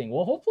interesting.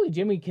 Well, hopefully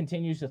Jimmy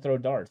continues to throw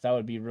darts. That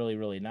would be really,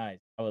 really nice.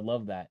 I would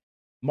love that.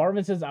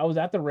 Marvin says, I was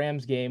at the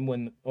Rams game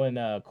when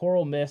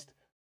Coral missed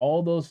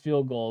all those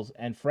field goals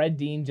and Fred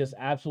Dean just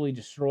absolutely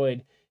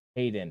destroyed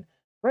Hayden.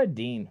 Fred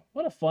Dean,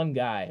 what a fun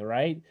guy,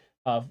 right?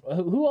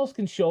 Who else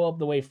can show up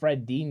the way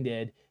Fred Dean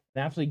did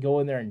and absolutely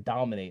go in there and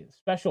dominate?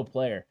 Special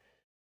player.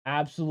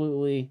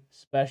 Absolutely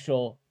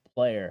special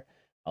player.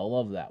 I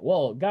love that.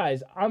 Well,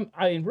 guys,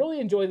 I really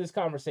enjoyed this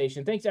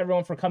conversation. Thanks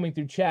everyone for coming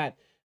through chat.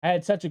 I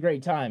had such a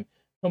great time.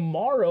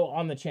 Tomorrow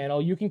on the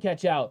channel, you can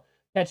catch up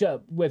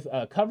with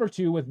Cover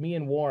 2 with me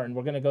and Warren.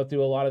 We're going to go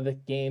through a lot of the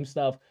game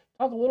stuff,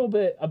 talk a little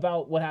bit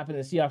about what happened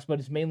in the Seahawks, but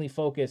it's mainly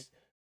focused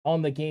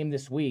on the game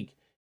this week.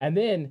 And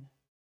then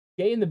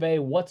Jay in the Bay,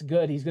 what's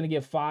good? He's going to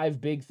give 5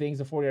 big things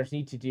the 49ers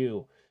need to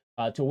do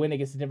to win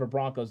against the Denver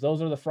Broncos.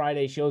 Those are the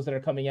Friday shows that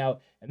are coming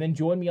out. And then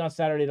join me on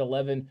Saturday at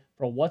 11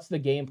 for what's the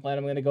game plan.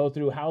 I'm going to go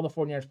through how the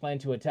 49ers plan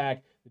to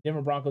attack the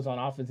Denver Broncos on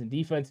offense and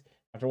defense.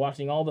 After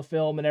watching all the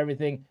film and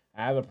everything,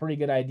 I have a pretty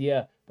good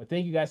idea. But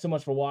thank you guys so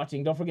much for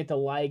watching. Don't forget to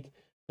like,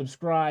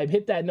 subscribe,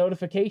 hit that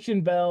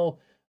notification bell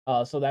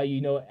so that you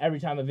know every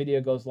time a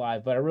video goes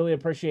live. But I really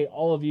appreciate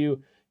all of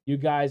you. You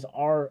guys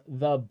are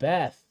the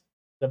best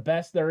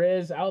there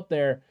is out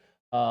there.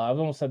 I've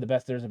almost said the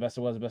best there is, the best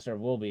there was, the best there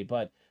will be.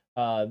 But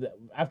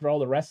after all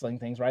the wrestling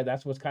things, right,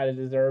 that's what's kind of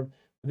deserved.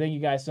 Thank you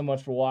guys so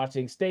much for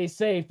watching. Stay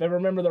safe, and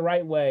remember the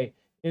right way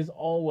is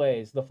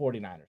always the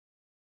 49ers.